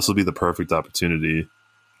like, oh, this will be the perfect opportunity.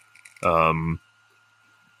 And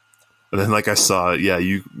then like I saw it, yeah,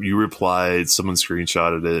 you replied, someone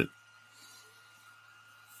screenshotted it.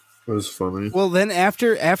 It was funny. Well, then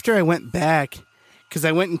after I went back, because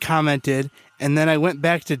I went and commented, and then I went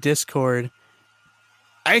back to Discord.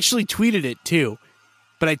 I actually tweeted it too,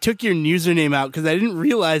 but I took your username out because I didn't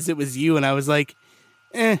realize it was you, and I was like,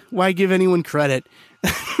 why give anyone credit?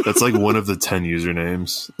 That's like one of the 10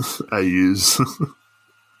 usernames I use.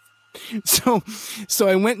 So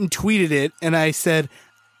I went and tweeted it, and I said,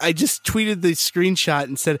 I just tweeted the screenshot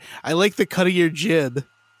and said, I like the cut of your jib,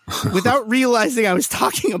 without realizing I was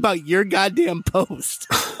talking about your goddamn post.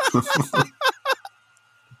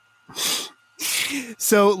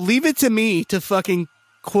 So leave it to me to fucking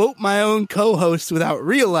quote my own co-host without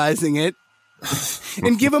realizing it.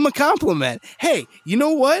 And give him a compliment. Hey, you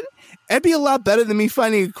know what? That'd be a lot better than me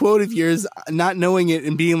finding a quote of yours, not knowing it,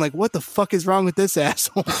 and being like, what the fuck is wrong with this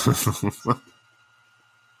asshole?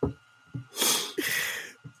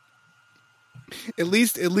 At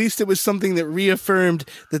least it was something that reaffirmed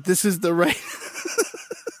that this is the right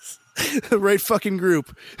the right fucking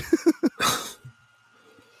group.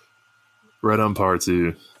 Right on par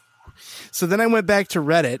too. So then I went back to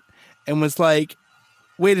Reddit and was like,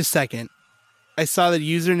 wait a second. I saw the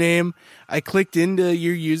username. I clicked into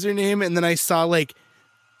your username, and then I saw like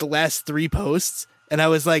the last 3 posts, and I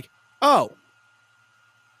was like, oh,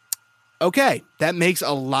 okay, that makes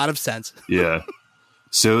a lot of sense. Yeah.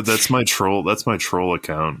 So that's my troll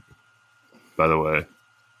account, by the way.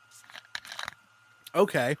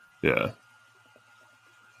 Okay. Yeah.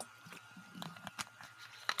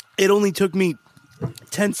 It only took me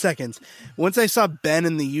 10 seconds. Once I saw Ben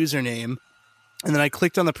in the username, and then I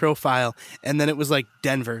clicked on the profile, and then it was like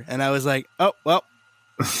Denver. And I was like, oh, well,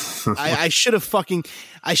 I should have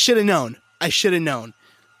known.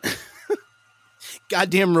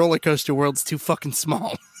 goddamn roller coaster world's too fucking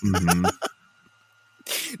small. Mm-hmm.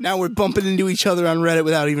 Now we're bumping into each other on Reddit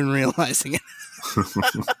without even realizing it.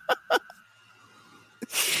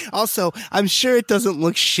 Also, I'm sure it doesn't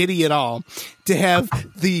look shitty at all to have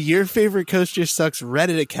the Your Favorite Coaster Sucks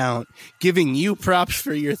Reddit account giving you props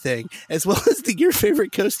for your thing, as well as the Your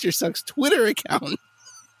Favorite Coaster Sucks Twitter account.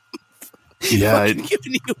 Yeah,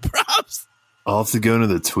 giving you props. I'll have to go into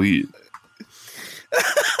the tweet.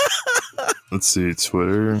 Let's see,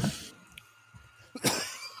 Twitter.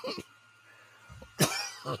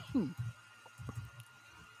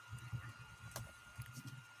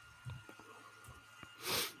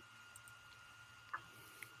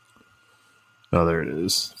 Oh, there it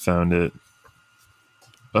is. Found it.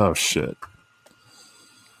 Oh, shit.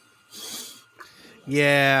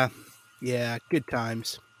 Yeah. Good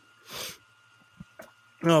times.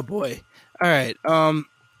 Oh, boy. All right.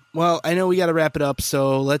 Well, I know we got to wrap it up,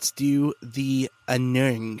 so let's do the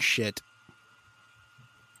annoying shit.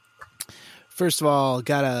 First of all,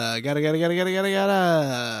 gotta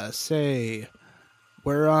say,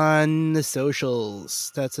 we're on the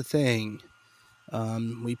socials. That's a thing.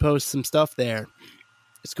 We post some stuff there.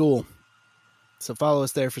 It's cool. So follow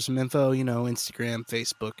us there for some info, Instagram,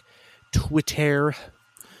 Facebook, Twitter.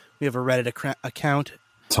 We have a Reddit account.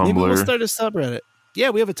 Tumblr. Maybe we'll start a subreddit. Yeah,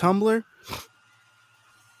 we have a Tumblr.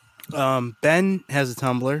 Ben has a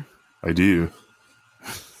Tumblr. I do.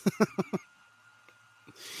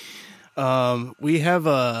 We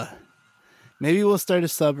have maybe we'll start a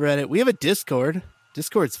subreddit. We have a Discord.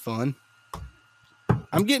 Discord's fun.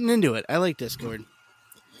 I'm getting into it. I like Discord.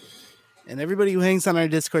 And everybody who hangs on our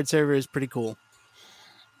Discord server is pretty cool.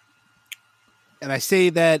 And I say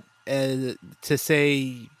that to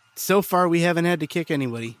say, so far we haven't had to kick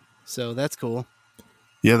anybody. So that's cool.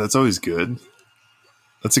 Yeah, that's always good.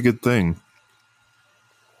 That's a good thing.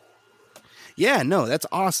 Yeah, no, that's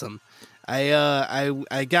awesome.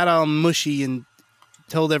 I got all mushy and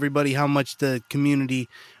told everybody how much the community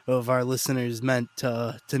of our listeners meant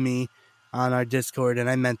to me on our Discord, and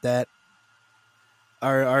I meant that.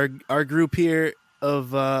 Our group here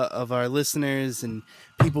of our listeners and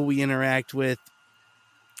people we interact with,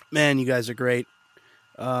 man, you guys are great.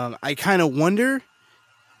 I kind of wonder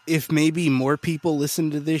if maybe more people listen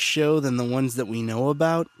to this show than the ones that we know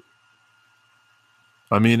about.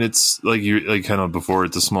 I mean, it's like kind of before,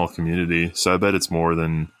 it's a small community, so I bet it's more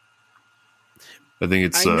than. I think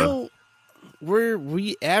it's. I know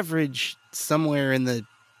we average somewhere in the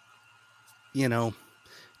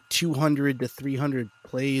 200 to 300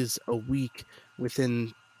 plays a week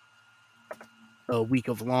within a week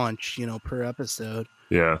of launch, per episode.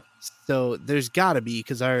 Yeah. So there's got to be,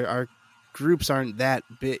 because our groups aren't that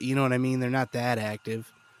big, you know what I mean? They're not that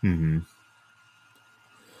active. Mm-hmm.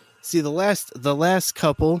 See, the last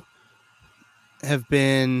couple have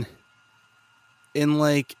been in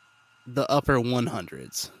like the upper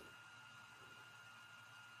 100s.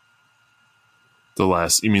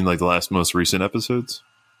 You mean like the last most recent episodes?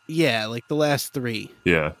 Yeah, like the last 3.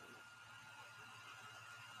 Yeah.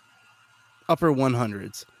 Upper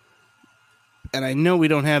 100s. And I know we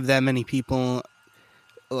don't have that many people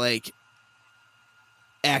like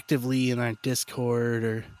actively in our Discord,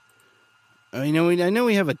 or I know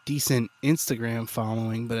we have a decent Instagram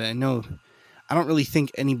following, but I don't really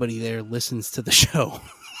think anybody there listens to the show.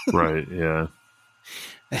 Right, yeah.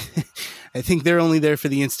 I think they're only there for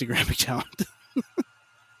the Instagram account.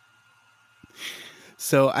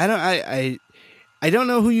 So I don't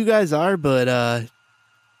know who you guys are, but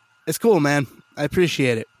it's cool, man. I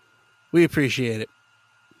appreciate it. We appreciate it.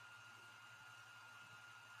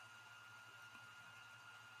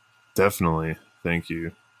 Definitely. Thank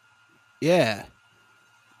you. Yeah.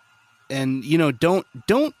 And don't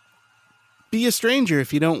be a stranger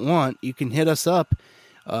if you don't want. You can hit us up.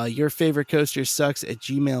 Your favorite coaster sucks at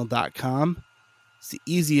gmail.com. It's the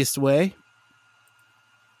easiest way.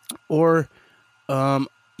 Or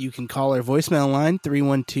you can call our voicemail line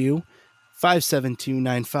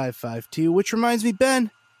 312-572-9552, which reminds me,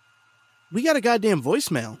 Ben, we got a goddamn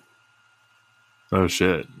voicemail. Oh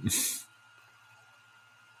shit.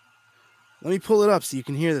 Let me pull it up so you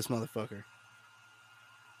can hear this motherfucker.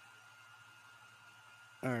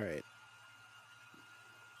 All right.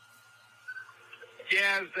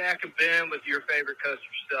 Yeah, Zach and Ben with Your Favorite Coaster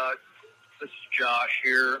Sucks. This is Josh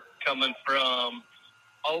here, coming from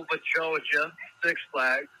Ova, Georgia, Six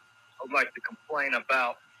Flags. I'd like to complain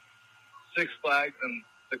about Six Flags and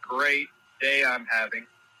the great day I'm having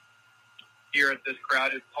here at this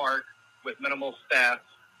crowded park with minimal staff.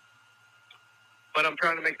 But I'm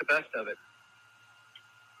trying to make the best of it.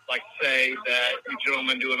 I'd like to say that you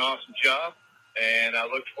gentlemen do an awesome job. and I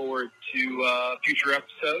look forward to future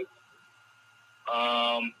episodes.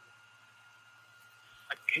 I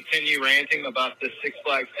continue ranting about the Six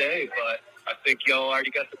Flags Day, but I think y'all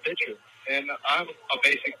already got the picture. And I'm a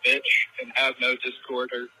basic bitch and have no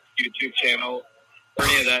Discord or YouTube channel or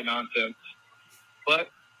any of that nonsense. But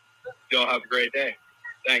y'all have a great day.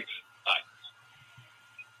 Thanks.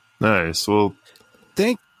 Bye. Nice. Well,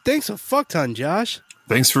 Thanks a fuck ton, Josh.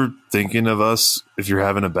 thanks for thinking of us if you're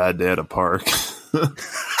having a bad day at a park.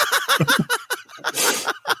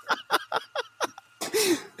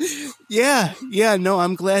 Yeah, no,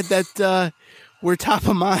 I'm glad that we're top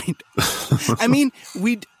of mind. I mean,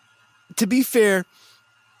 to be fair,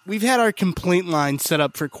 we've had our complaint line set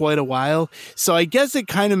up for quite a while, so I guess it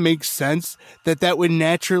kind of makes sense that would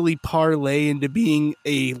naturally parlay into being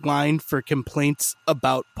a line for complaints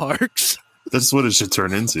about parks. That's what it should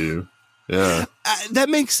turn into. Yeah. That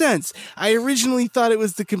makes sense. I originally thought it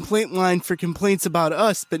was the complaint line for complaints about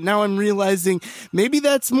us, but now I'm realizing maybe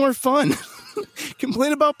that's more fun.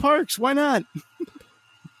 Complain about parks. Why not?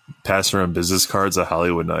 Pass around business cards at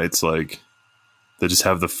Hollywood Nights, like they just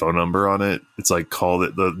have the phone number on it. It's like called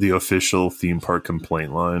it the official theme park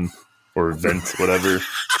complaint line or event, whatever.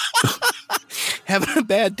 Having a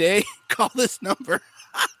bad day? Call this number.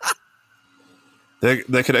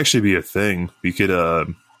 That could actually be a thing. You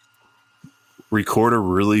could record a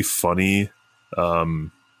really funny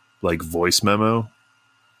like voice memo,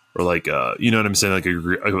 or like you know what I'm saying, like a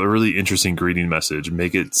really interesting greeting message,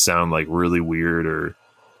 make it sound like really weird, or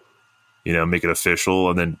you know, make it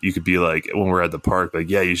official, and then you could be like, when we're at the park, like,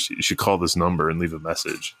 yeah, you should call this number and leave a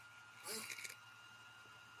message.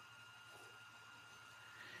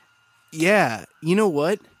 Yeah, you know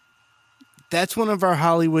what? That's one of our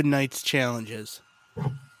Hollywood Nights challenges.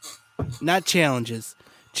 Not challenges.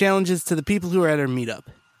 Challenges to the people who are at our meetup.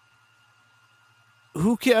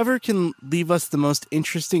 Whoever can leave us the most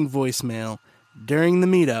interesting voicemail during the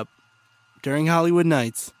meetup, during Hollywood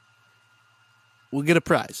Nights, will get a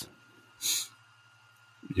prize.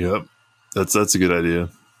 Yep. That's a good idea.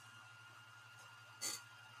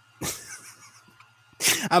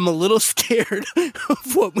 I'm a little scared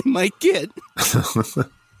of what we might get.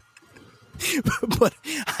 But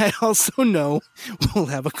I also know we'll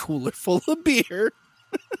have a cooler full of beer.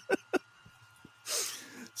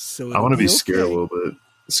 So I want to be scared a little bit.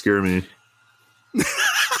 Scare me.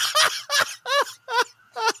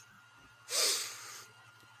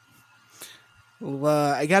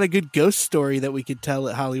 Well, I got a good ghost story that we could tell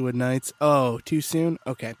at Hollywood Nights. Oh, too soon?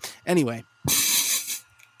 Okay. Anyway.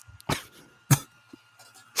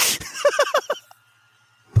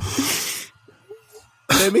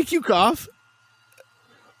 Did I make you cough?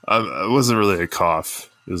 It wasn't really a cough.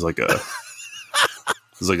 It was like a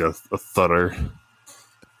thudder.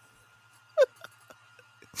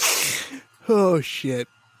 Oh shit.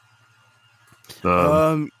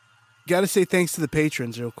 Gotta say thanks to the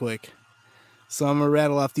patrons real quick. So I'm gonna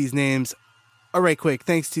rattle off these names. All right, quick.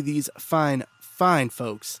 Thanks to these fine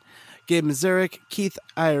folks: Gabe Mazurik, Keith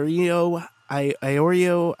Iorio.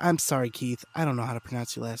 I'm sorry, Keith. I don't know how to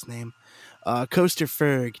pronounce your last name. Coaster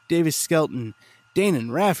Ferg, Davis Skelton,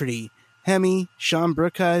 Danon Rafferty, Hemi, Sean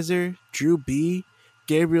Brookhiser, Drew B,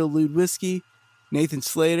 Gabriel Ludwski, Nathan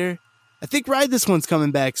Slater. I think Ride This One's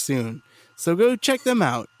coming back soon, so go check them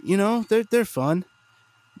out. You know, they're fun.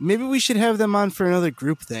 Maybe we should have them on for another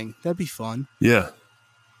group thing. That'd be fun. Yeah,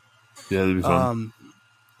 that'd be fun.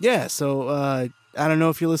 Yeah. So I don't know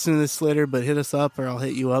if you're listening to this later, but hit us up or I'll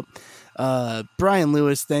hit you up. Brian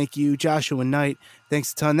Lewis, thank you. Joshua Knight,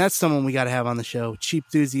 thanks a ton. That's someone we got to have on the show. Cheap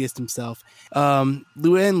enthusiast himself.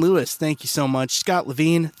 Luann Lewis, thank you so much. Scott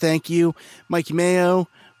Levine, thank you. Mikey Mayo,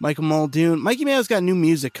 Michael Muldoon. Mikey Mayo's got new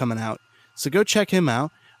music coming out, so go check him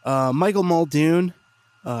out. Michael Muldoon,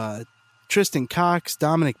 Tristan Cox,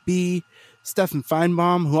 Dominic B, Stefan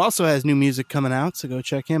Feinbaum, who also has new music coming out, so go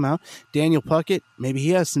check him out. Daniel Puckett, maybe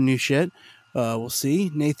he has some new shit. We'll see.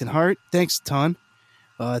 Nathan Hart, thanks a ton.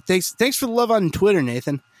 Thanks for the love on Twitter,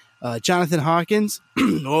 Nathan. Jonathan Hawkins,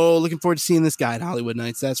 looking forward to seeing this guy at Hollywood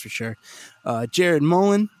Nights, that's for sure. Jared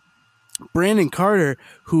Mullen, Brandon Carter,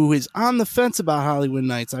 who is on the fence about Hollywood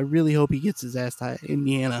Nights. I really hope he gets his ass to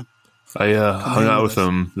Indiana. I hung out with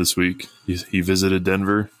him this week. He visited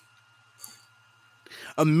Denver.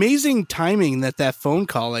 Amazing timing that phone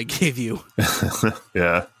call I gave you.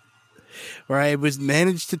 Yeah. Where I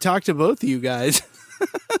managed to talk to both of you guys.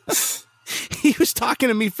 He was talking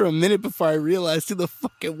to me for a minute before I realized who the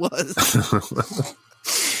fuck it was.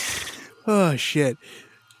 Oh, shit.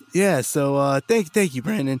 Yeah, so thank you,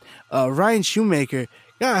 Brandon. Ryan Shoemaker.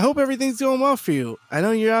 Yeah, I hope everything's going well for you. I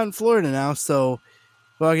know you're out in Florida now, so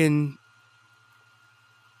fucking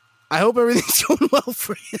I hope everything's going well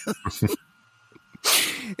for you.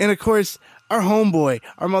 And of course, our homeboy,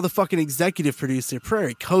 our motherfucking executive producer,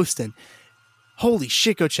 Prairie Coastin. Holy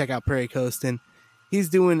shit, go check out Prairie Coastin. He's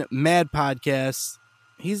doing mad podcasts.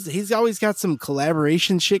 He's always got some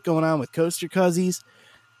collaboration shit going on with Coaster Cuzzies.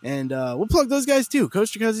 And we'll plug those guys too.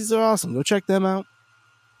 Coaster Cuzzies are awesome. Go check them out.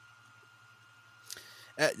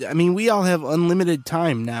 I mean, we all have unlimited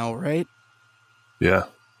time now, right? Yeah.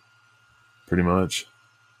 Pretty much.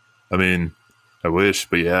 I mean, I wish,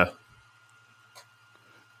 but yeah.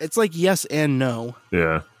 It's like yes and no.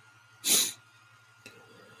 Yeah.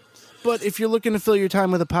 But if you're looking to fill your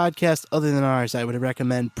time with a podcast other than ours, I would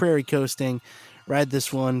recommend Prairie Coasting, Ride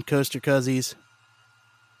This One, Coaster Cuzzies,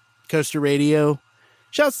 Coaster Radio.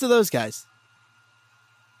 Shouts to those guys.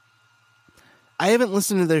 I haven't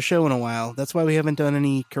listened to their show in a while. That's why we haven't done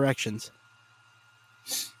any corrections.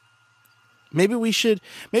 Maybe we should.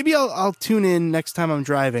 Maybe I'll tune in next time I'm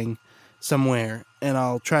driving somewhere, and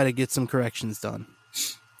I'll try to get some corrections done.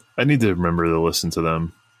 I need to remember to listen to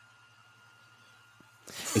them.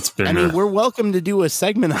 It's been. I mean, we're welcome to do a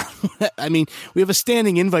segment on. I mean, we have a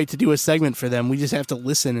standing invite to do a segment for them. We just have to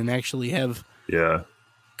listen and actually have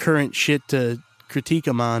current shit to critique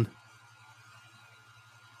them on.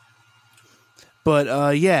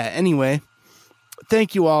 But yeah, anyway,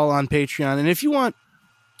 thank you all on Patreon. And if you want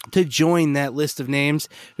to join that list of names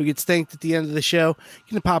who gets thanked at the end of the show, you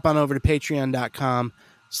can pop on over to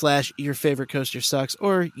patreon.com/yourfavoritecoastersucks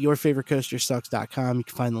or yourfavoritecoastersucks.com. You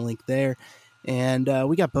can find the link there. And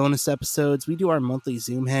we got bonus episodes. We do our monthly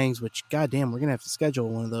Zoom hangs, which, goddamn, we're going to have to schedule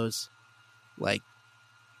one of those, like,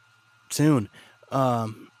 soon.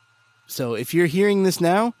 So if you're hearing this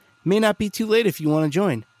now, may not be too late if you want to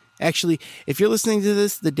join. Actually, if you're listening to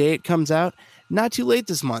this the day it comes out, not too late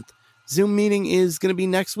this month. Zoom meeting is going to be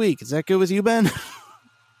next week. Is that good with you, Ben?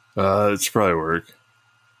 It should probably work.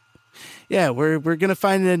 Yeah, we're going to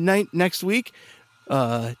find a night next week,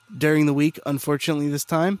 during the week, unfortunately this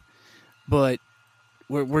time. But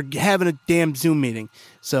we're having a damn Zoom meeting.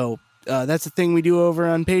 So that's the thing we do over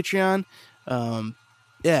on Patreon.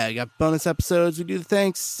 Yeah, I got bonus episodes. We do the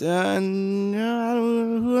thanks. And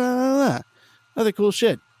other cool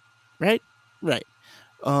shit. Right? Right.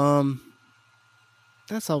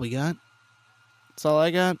 That's all we got. That's all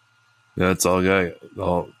I got. Yeah, that's all I got.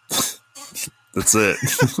 That's it.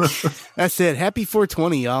 That's it. Happy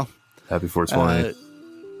 420, y'all. Happy 420.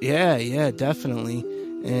 Yeah, definitely.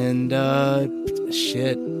 And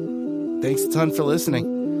shit. Thanks a ton for listening.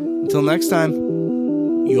 Until next time,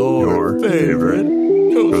 your favorite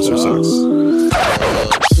Coaster Sucks.